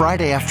 It's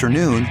Friday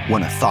afternoon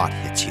when a thought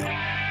hits you.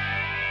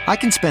 I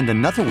can spend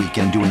another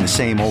weekend doing the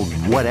same old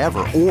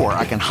whatever, or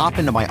I can hop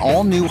into my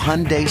all-new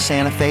Hyundai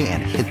Santa Fe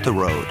and hit the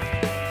road.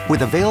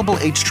 With available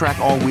H-Track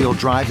all-wheel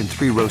drive and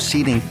 3-row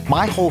seating,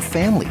 my whole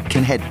family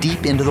can head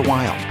deep into the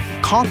wild.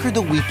 Conquer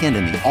the weekend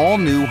in the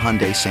all-new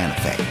Hyundai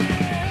Santa Fe.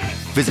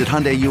 Visit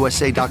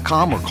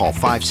HyundaiUSA.com or call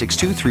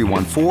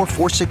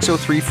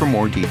 562-314-4603 for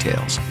more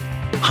details.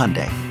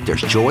 Hyundai,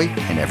 there's joy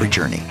in every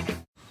journey.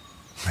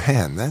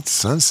 Man, that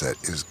sunset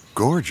is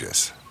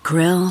gorgeous.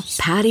 Grill,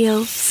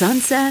 patio,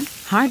 sunset.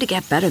 Hard to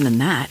get better than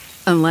that.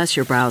 Unless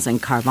you're browsing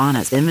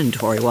Carvana's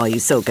inventory while you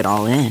soak it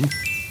all in.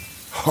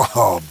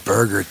 Oh,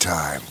 burger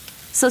time.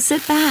 So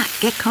sit back,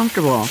 get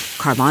comfortable.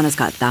 Carvana's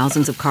got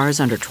thousands of cars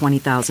under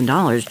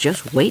 $20,000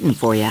 just waiting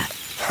for you.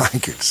 I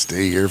could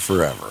stay here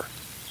forever.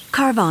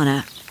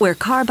 Carvana, where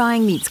car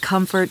buying meets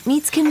comfort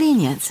meets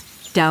convenience.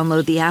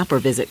 Download the app or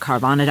visit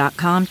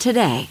Carvana.com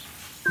today.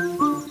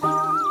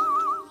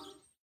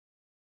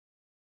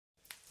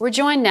 We're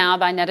joined now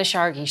by Neda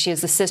Shargi. She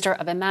is the sister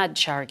of Ahmad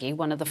Shargi,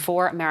 one of the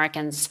 4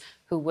 Americans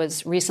who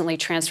was recently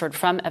transferred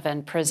from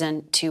Evin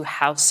prison to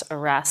house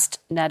arrest.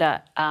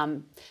 Neda,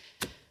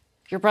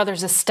 your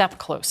brother's a step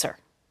closer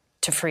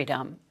to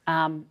freedom.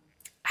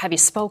 Have you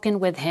spoken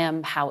with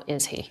him? How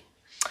is he?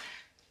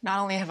 Not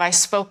only have I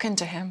spoken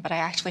to him, but I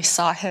actually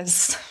saw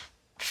his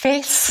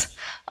face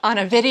on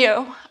a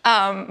video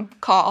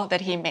call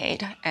that he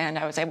made, and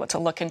I was able to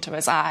look into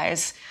his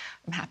eyes.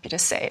 I'm happy to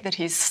say that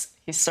he's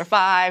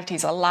survived,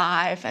 he's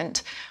alive,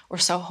 and we're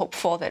so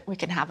hopeful that we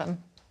can have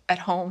him at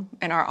home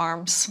in our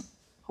arms,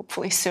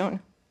 hopefully soon.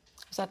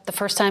 Was that the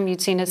first time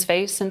you'd seen his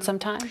face in some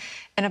time?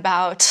 In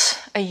about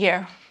a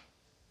year,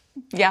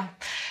 yeah.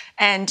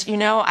 And,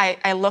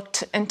 I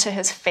looked into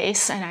his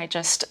face and I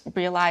just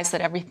realized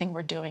that everything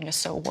we're doing is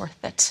so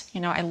worth it.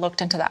 I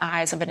looked into the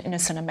eyes of an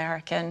innocent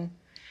American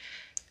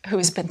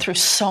who's been through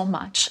so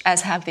much,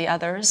 as have the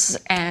others.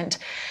 And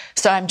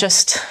so I'm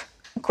just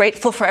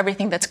grateful for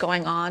everything that's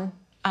going on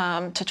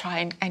to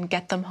try and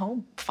get them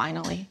home,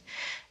 finally.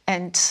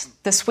 And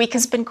this week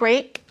has been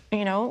great,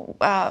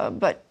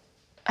 but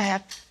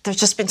there's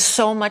just been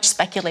so much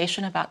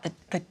speculation about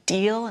the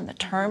deal and the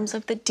terms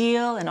of the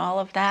deal and all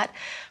of that.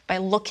 By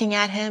looking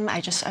at him,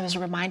 I was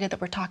reminded that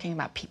we're talking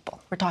about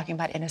people. We're talking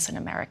about innocent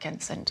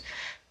Americans, and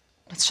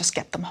let's just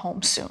get them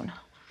home soon.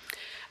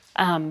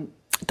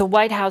 The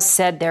White House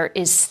said there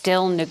is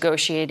still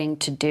negotiating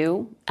to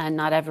do, and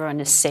not everyone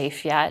is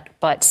safe yet,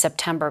 but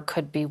September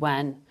could be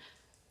when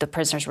the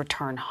prisoners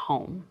return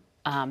home.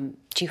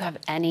 Do you have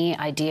any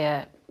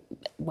idea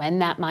when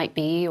that might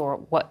be or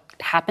what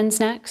happens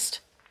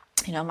next?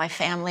 You know, my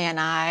family and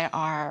I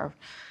are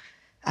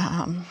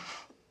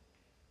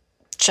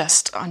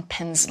just on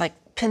pins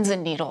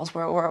and needles.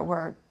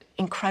 We're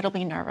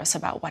incredibly nervous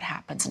about what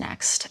happens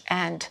next.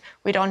 And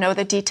we don't know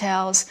the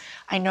details.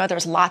 I know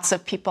there's lots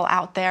of people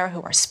out there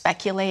who are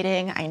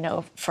speculating. I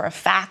know for a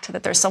fact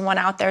that there's someone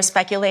out there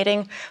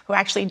speculating who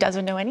actually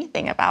doesn't know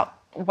anything about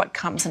what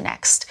comes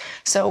next.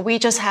 So we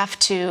just have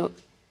to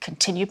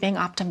continue being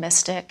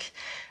optimistic,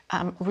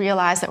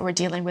 realize that we're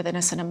dealing with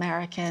innocent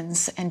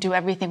Americans, and do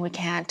everything we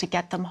can to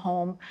get them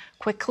home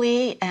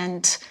quickly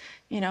and,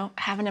 you know,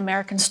 have an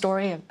American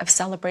story of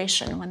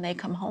celebration when they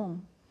come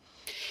home.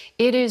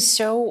 It is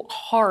so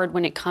hard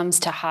when it comes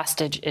to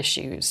hostage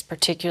issues,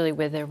 particularly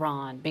with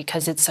Iran,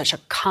 because it's such a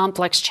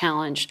complex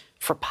challenge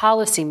for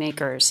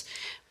policymakers.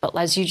 But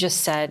as you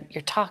just said,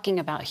 you're talking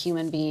about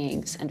human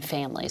beings and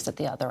families at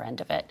the other end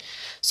of it.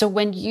 So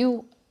when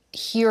you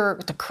hear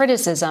the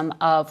criticism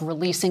of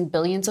releasing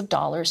billions of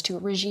dollars to a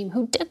regime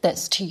who did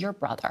this to your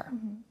brother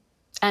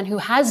and who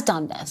has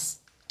done this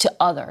to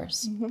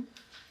others,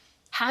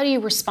 how do you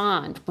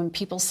respond when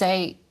people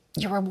say,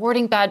 you're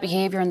rewarding bad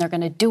behavior and they're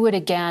going to do it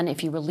again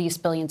if you release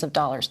billions of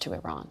dollars to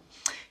Iran?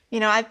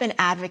 You know, I've been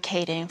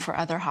advocating for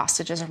other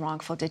hostages and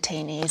wrongful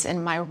detainees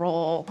in my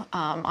role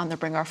on the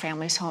Bring Our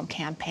Families Home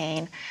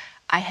campaign.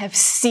 I have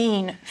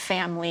seen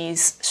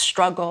families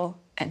struggle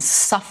and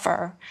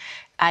suffer.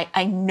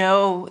 I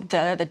know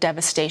the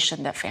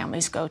devastation that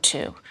families go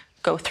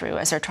through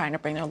as they're trying to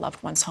bring their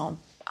loved ones home.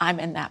 I'm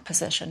in that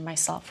position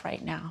myself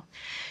right now.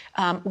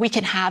 We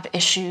can have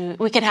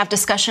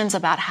discussions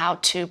about how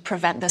to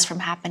prevent this from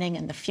happening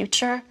in the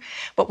future,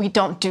 but we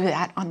don't do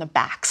that on the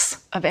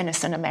backs of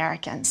innocent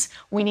Americans.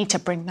 We need to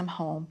bring them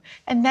home,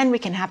 and then we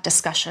can have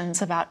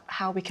discussions about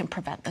how we can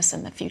prevent this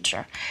in the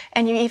future.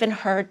 And you even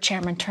heard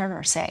Chairman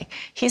Turner say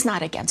he's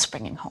not against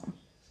bringing home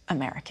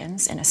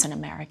Americans, innocent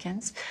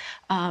Americans.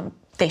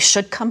 They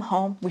should come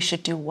home. We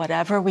should do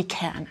whatever we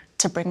can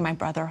to bring my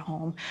brother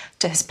home,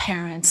 to his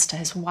parents, to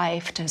his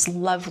wife, to his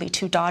lovely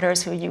 2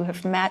 daughters who you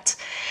have met.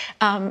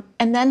 And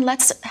then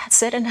let's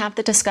sit and have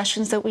the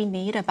discussions that we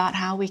need about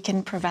how we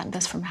can prevent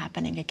this from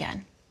happening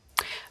again.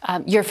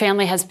 Your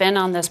family has been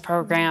on this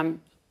program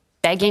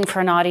begging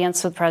for an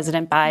audience with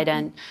President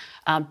Biden,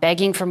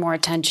 begging for more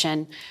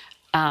attention.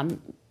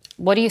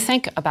 What do you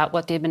think about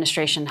what the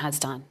administration has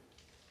done?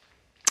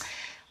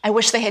 I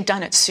wish they had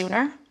done it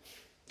sooner,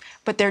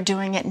 but they're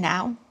doing it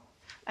now.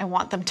 I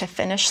want them to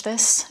finish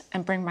this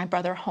and bring my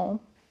brother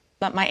home.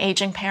 Let my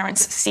aging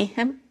parents see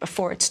him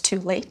before it's too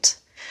late.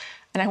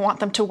 And I want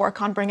them to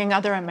work on bringing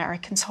other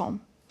Americans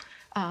home.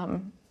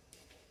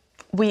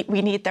 We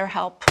need their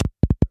help.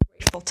 We're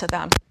grateful to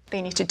them.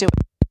 They need to do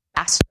it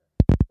faster,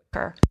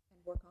 quicker,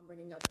 and work on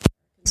bringing other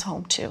Americans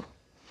home too.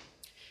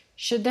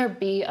 Should there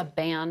be a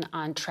ban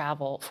on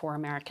travel for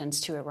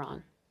Americans to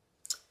Iran?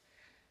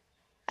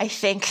 I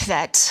think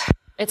that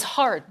it's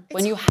hard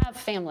when you have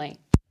family.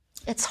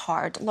 It's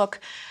hard. Look,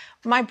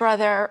 my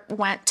brother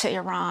went to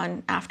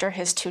Iran after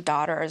his 2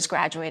 daughters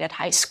graduated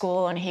high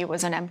school, and he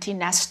was an empty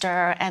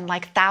nester, and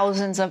like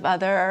thousands of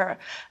other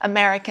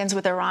Americans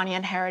with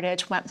Iranian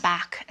heritage went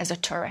back as a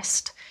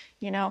tourist.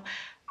 You know,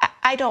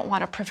 I don't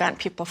want to prevent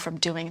people from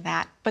doing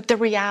that, but the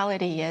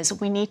reality is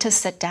we need to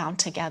sit down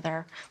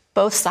together,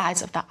 both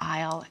sides of the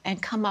aisle,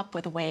 and come up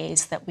with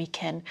ways that we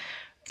can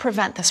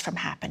prevent this from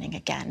happening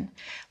again.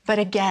 But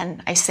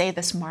again, I say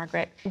this,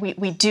 Margaret,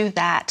 we do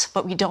that,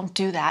 but we don't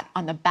do that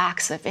on the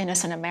backs of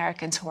innocent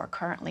Americans who are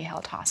currently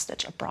held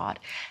hostage abroad.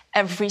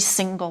 Every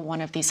single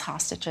one of these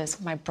hostages,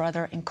 my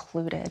brother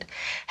included,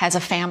 has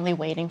a family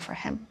waiting for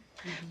him,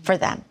 for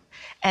them,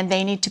 and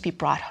they need to be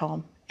brought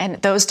home.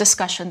 And those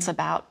discussions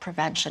about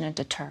prevention and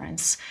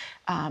deterrence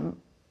can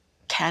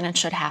and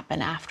should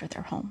happen after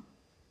they're home.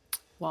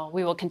 Well,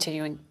 we will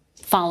continue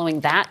following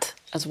that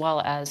as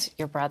well as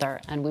your brother,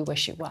 and we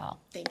wish you well.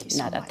 Thank you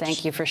so Netta, much.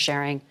 thank you for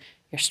sharing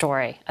your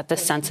story at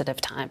this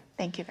sensitive time.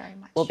 Thank you very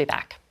much. We'll be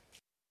back.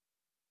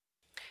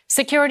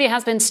 Security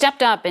has been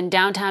stepped up in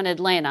downtown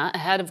Atlanta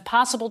ahead of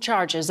possible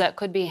charges that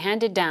could be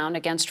handed down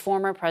against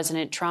former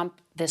President Trump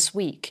this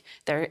week.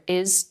 There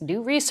is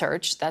new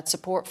research that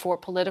support for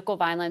political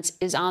violence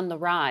is on the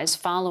rise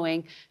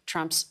following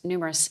Trump's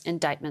numerous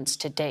indictments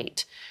to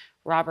date.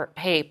 Robert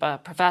Pape, a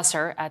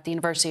professor at the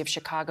University of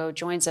Chicago,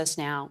 joins us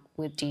now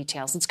with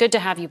details. It's good to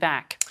have you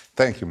back.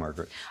 Thank you,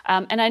 Margaret.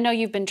 And I know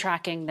you've been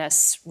tracking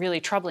this really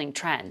troubling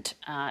trend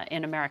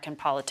in American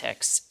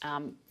politics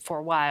for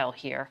a while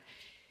here.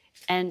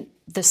 And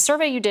the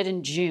survey you did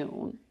in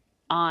June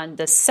on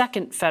the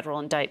second federal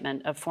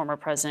indictment of former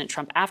President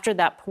Trump, after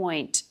that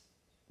point,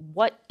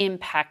 what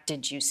impact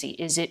did you see?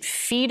 Is it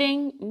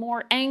feeding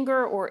more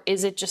anger, or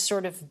is it just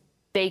sort of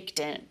baked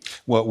in?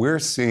 What we're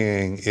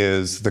seeing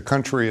is the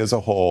country as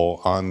a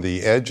whole on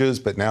the edges,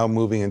 but now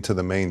moving into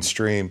the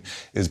mainstream,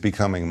 is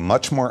becoming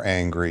much more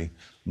angry,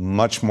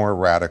 much more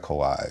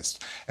radicalized.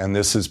 And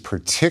this is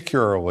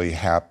particularly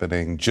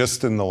happening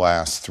just in the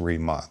last 3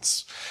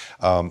 months.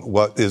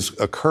 What is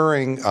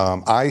occurring,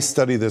 I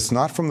study this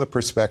not from the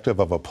perspective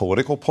of a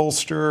political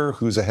pollster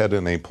who's ahead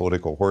in a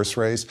political horse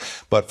race,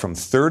 but from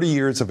 30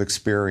 years of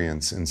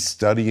experience in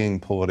studying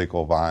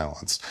political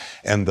violence.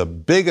 And the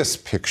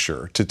biggest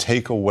picture to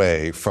take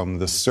away from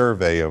the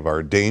survey of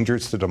our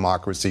Dangers to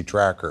Democracy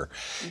tracker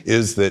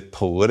is that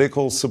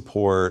political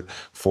support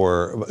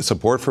for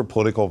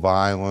political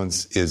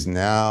violence is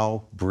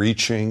now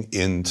breaching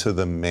into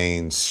the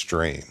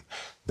mainstream.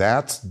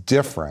 That's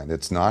different.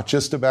 It's not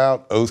just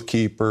about Oath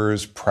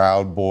Keepers,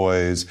 Proud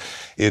Boys.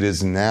 It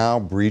is now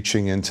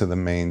breaching into the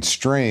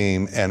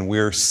mainstream, and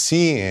we're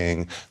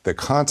seeing the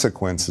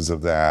consequences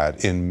of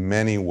that in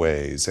many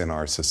ways in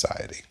our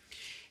society.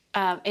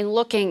 In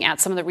looking at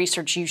some of the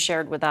research you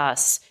shared with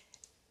us,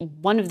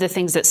 one of the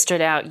things that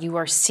stood out, you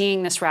are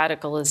seeing this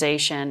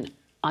radicalization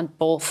on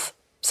both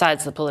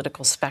sides of the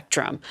political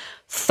spectrum.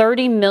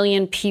 30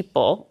 million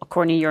people,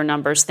 according to your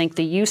numbers, think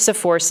the use of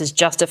force is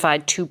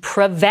justified to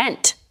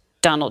prevent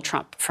Donald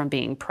Trump from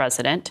being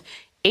president.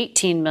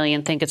 18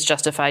 million think it's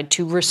justified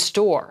to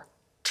restore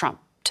Trump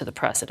to the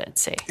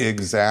presidency.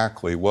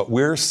 Exactly. What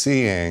we're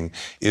seeing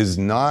is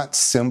not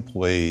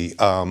simply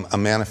a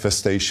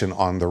manifestation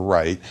on the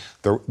right.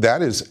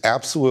 That is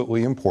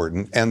absolutely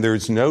important. And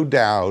there's no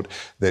doubt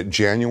that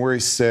January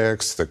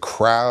 6th, the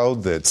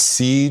crowd that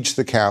sieged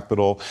the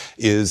Capitol,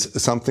 is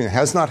something that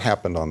has not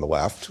happened on the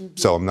left. Mm-hmm.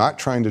 So I'm not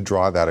trying to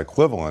draw that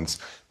equivalence.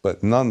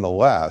 But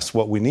nonetheless,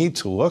 what we need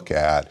to look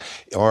at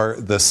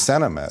are the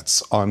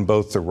sentiments on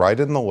both the right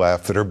and the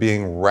left that are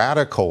being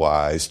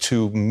radicalized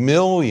to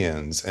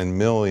millions and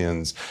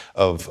millions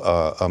of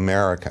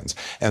Americans.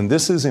 And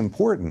this is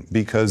important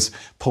because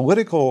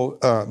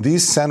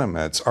these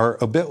sentiments are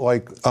a bit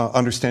like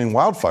understanding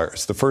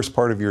wildfires, the first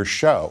part of your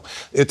show.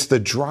 It's the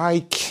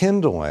dry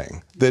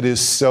kindling that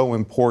is so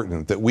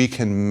important that we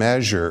can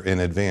measure in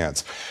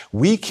advance.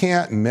 We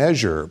can't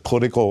measure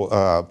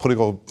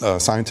political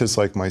scientists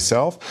like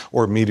myself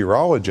or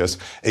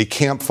meteorologists a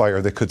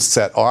campfire that could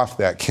set off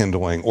that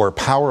kindling or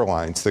power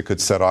lines that could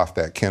set off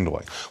that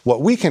kindling.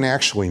 What we can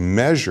actually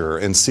measure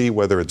and see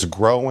whether it's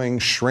growing,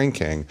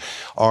 shrinking,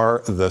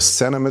 are the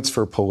sentiments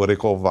for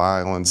political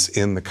violence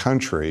in the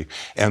country.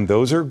 And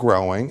those are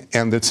growing.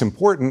 And it's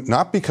important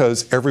not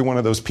because every one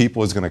of those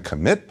people is going to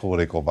commit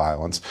political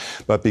violence,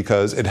 but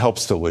because it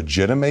helps to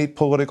legitimate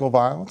political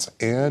violence,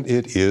 and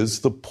it is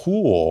the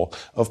pool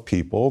of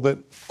people that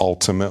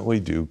ultimately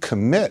do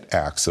commit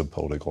acts of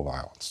political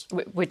violence.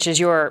 Which is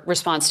your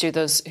response to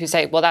those who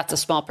say, well, that's a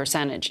small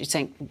percentage. You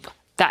think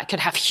that could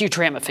have huge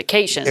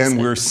ramifications.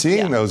 And we're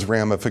seeing those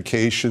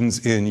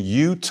ramifications in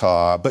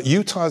Utah, but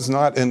Utah is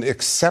not an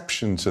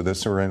exception to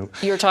this.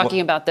 You're talking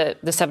about the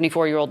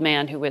 74-year-old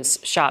man who was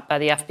shot by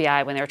the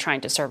FBI when they were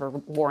trying to serve a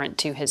warrant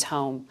to his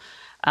home.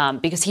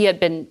 Because he had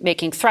been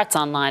making threats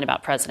online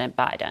about President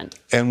Biden.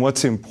 And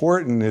what's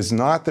important is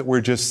not that we're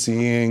just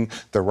seeing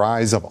the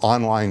rise of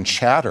online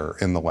chatter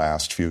in the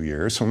last few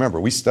years. So remember,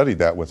 we studied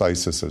that with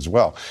ISIS as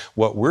well.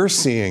 What we're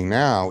seeing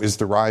now is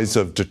the rise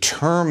of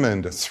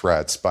determined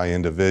threats by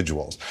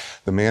individuals.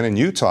 The man in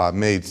Utah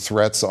made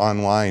threats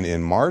online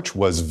in March,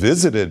 was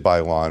visited by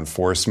law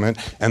enforcement,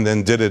 and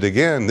then did it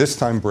again, this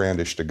time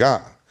brandished a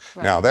gun.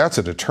 Right. Now, that's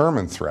a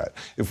determined threat.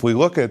 If we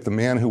look at the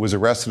man who was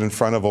arrested in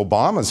front of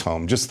Obama's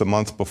home just the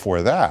month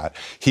before that,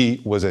 he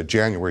was at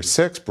January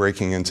 6th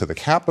breaking into the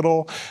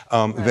Capitol.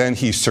 Then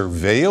he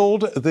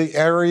surveilled the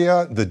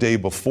area the day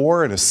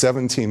before in a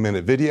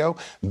 17-minute video.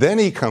 Then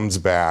he comes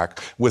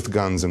back with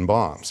guns and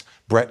bombs.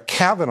 Brett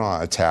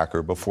Kavanaugh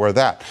attacker before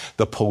that,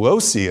 the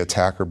Pelosi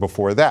attacker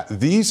before that.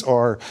 These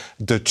are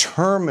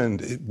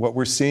determined, what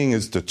we're seeing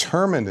is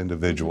determined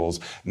individuals,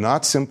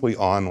 not simply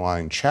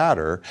online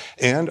chatter.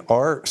 And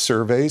our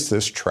surveys,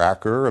 this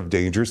tracker of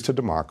Dangers to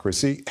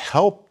Democracy,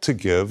 help to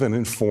give and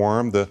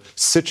inform the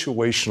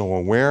situational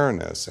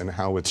awareness and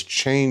how it's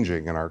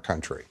changing in our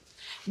country.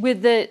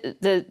 With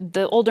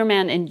the older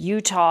man in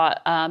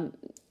Utah,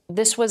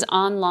 this was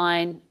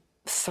online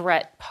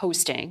threat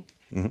posting.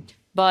 Mm-hmm.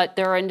 But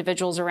there are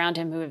individuals around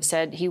him who have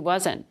said he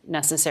wasn't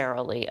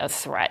necessarily a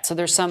threat. So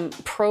there's some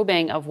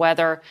probing of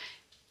whether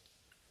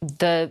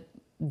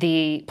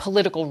the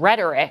political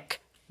rhetoric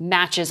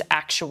matches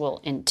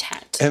actual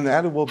intent. And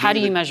that will be How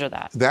do you measure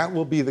that? That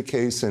will be the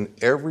case in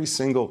every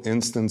single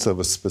instance of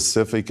a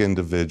specific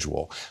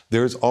individual.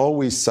 There's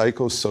always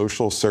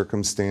psychosocial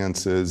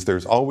circumstances.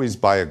 There's always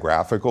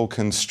biographical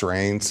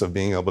constraints of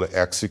being able to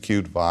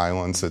execute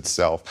violence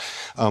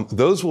itself.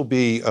 Those will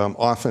be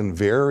often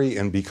vary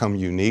and become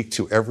unique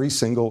to every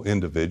single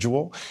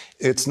individual.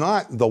 It's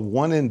not the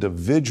one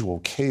individual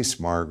case,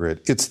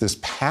 Margaret. It's this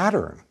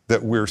pattern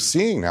that we're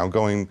seeing now,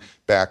 going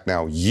back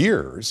now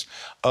years,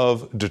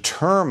 of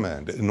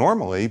determined,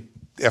 normally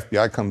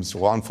FBI comes,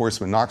 law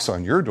enforcement knocks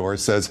on your door,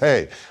 says,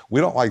 hey,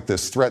 we don't like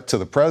this threat to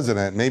the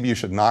president, maybe you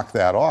should knock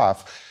that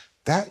off.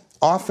 That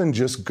often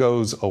just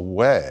goes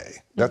away.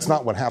 That's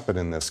not what happened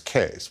in this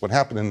case. What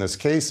happened in this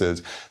case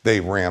is they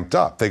ramped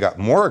up. They got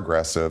more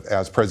aggressive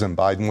as President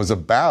Biden was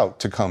about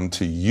to come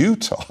to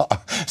Utah.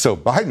 So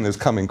Biden is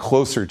coming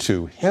closer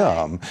to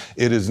him.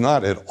 It is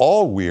not at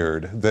all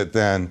weird that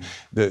then,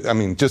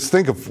 just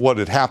think of what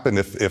had happened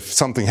if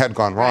something had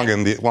gone wrong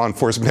and the law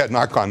enforcement had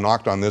not gone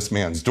knocked on this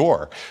man's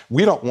door.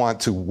 We don't want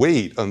to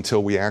wait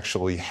until we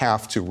actually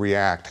have to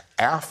react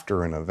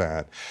after an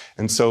event.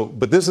 And so,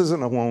 but this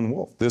isn't a lone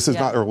wolf. This is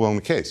not a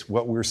lone case.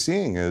 What we're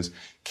seeing is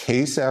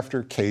case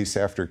after case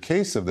after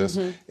case of this.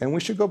 And we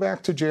should go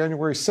back to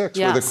January 6th,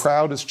 where the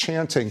crowd is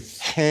chanting,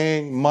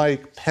 hang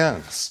Mike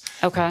Pence,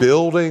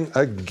 building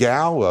a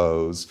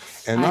gallows,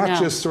 and not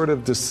just sort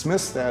of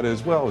dismiss that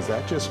as, well, is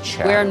that just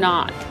chat? We're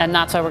not. And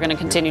that's why we're going to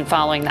continue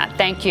following that.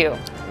 Thank you.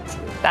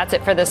 That's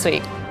it for this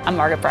week. I'm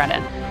Margaret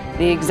Brennan.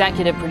 The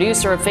executive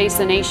producer of Face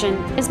the Nation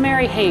is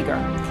Mary Hager.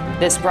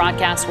 This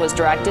broadcast was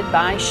directed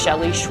by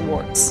Shelley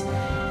Schwartz.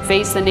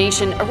 Face the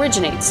Nation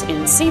originates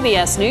in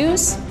CBS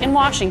News in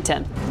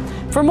Washington.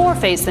 For more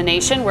Face the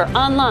Nation, we're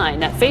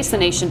online at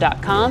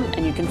facethenation.com,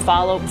 and you can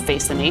follow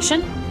Face the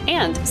Nation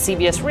and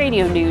CBS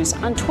Radio News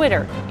on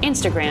Twitter,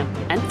 Instagram,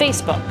 and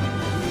Facebook.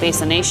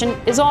 Face the Nation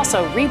is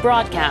also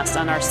rebroadcast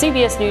on our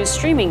CBS News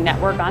streaming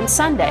network on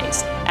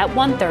Sundays at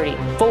 1:30,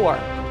 4,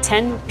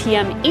 10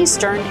 p.m.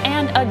 Eastern,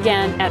 and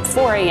again at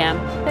 4 a.m.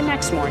 the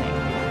next morning.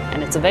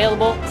 And it's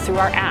available through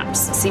our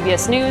apps,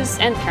 CBS News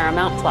and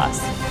Paramount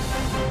Plus.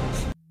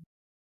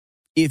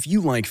 If you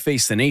like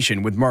Face the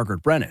Nation with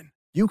Margaret Brennan,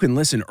 you can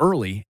listen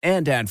early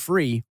and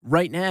ad-free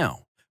right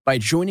now by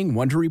joining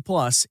Wondery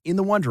Plus in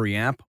the Wondery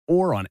app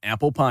or on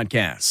Apple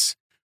Podcasts.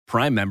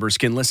 Prime members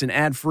can listen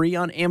ad-free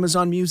on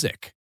Amazon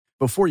Music.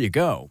 Before you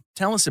go,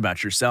 tell us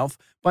about yourself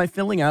by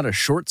filling out a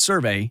short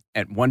survey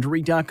at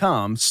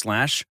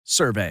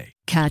Wondery.com/survey.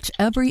 Catch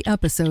every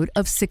episode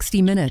of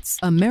 60 Minutes,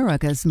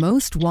 America's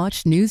most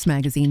watched news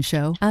magazine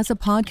show, as a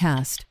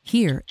podcast.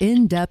 Hear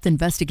in-depth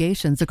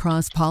investigations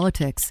across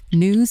politics,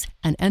 news,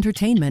 and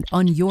entertainment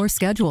on your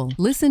schedule.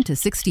 Listen to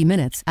 60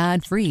 Minutes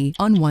ad-free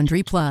on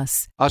Wondery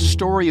Plus. A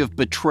story of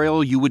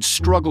betrayal you would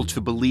struggle to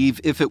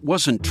believe if it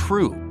wasn't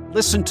true.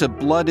 Listen to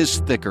Blood is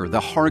Thicker, The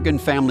Hargan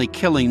Family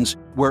Killings,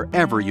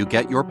 wherever you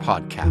get your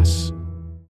podcasts.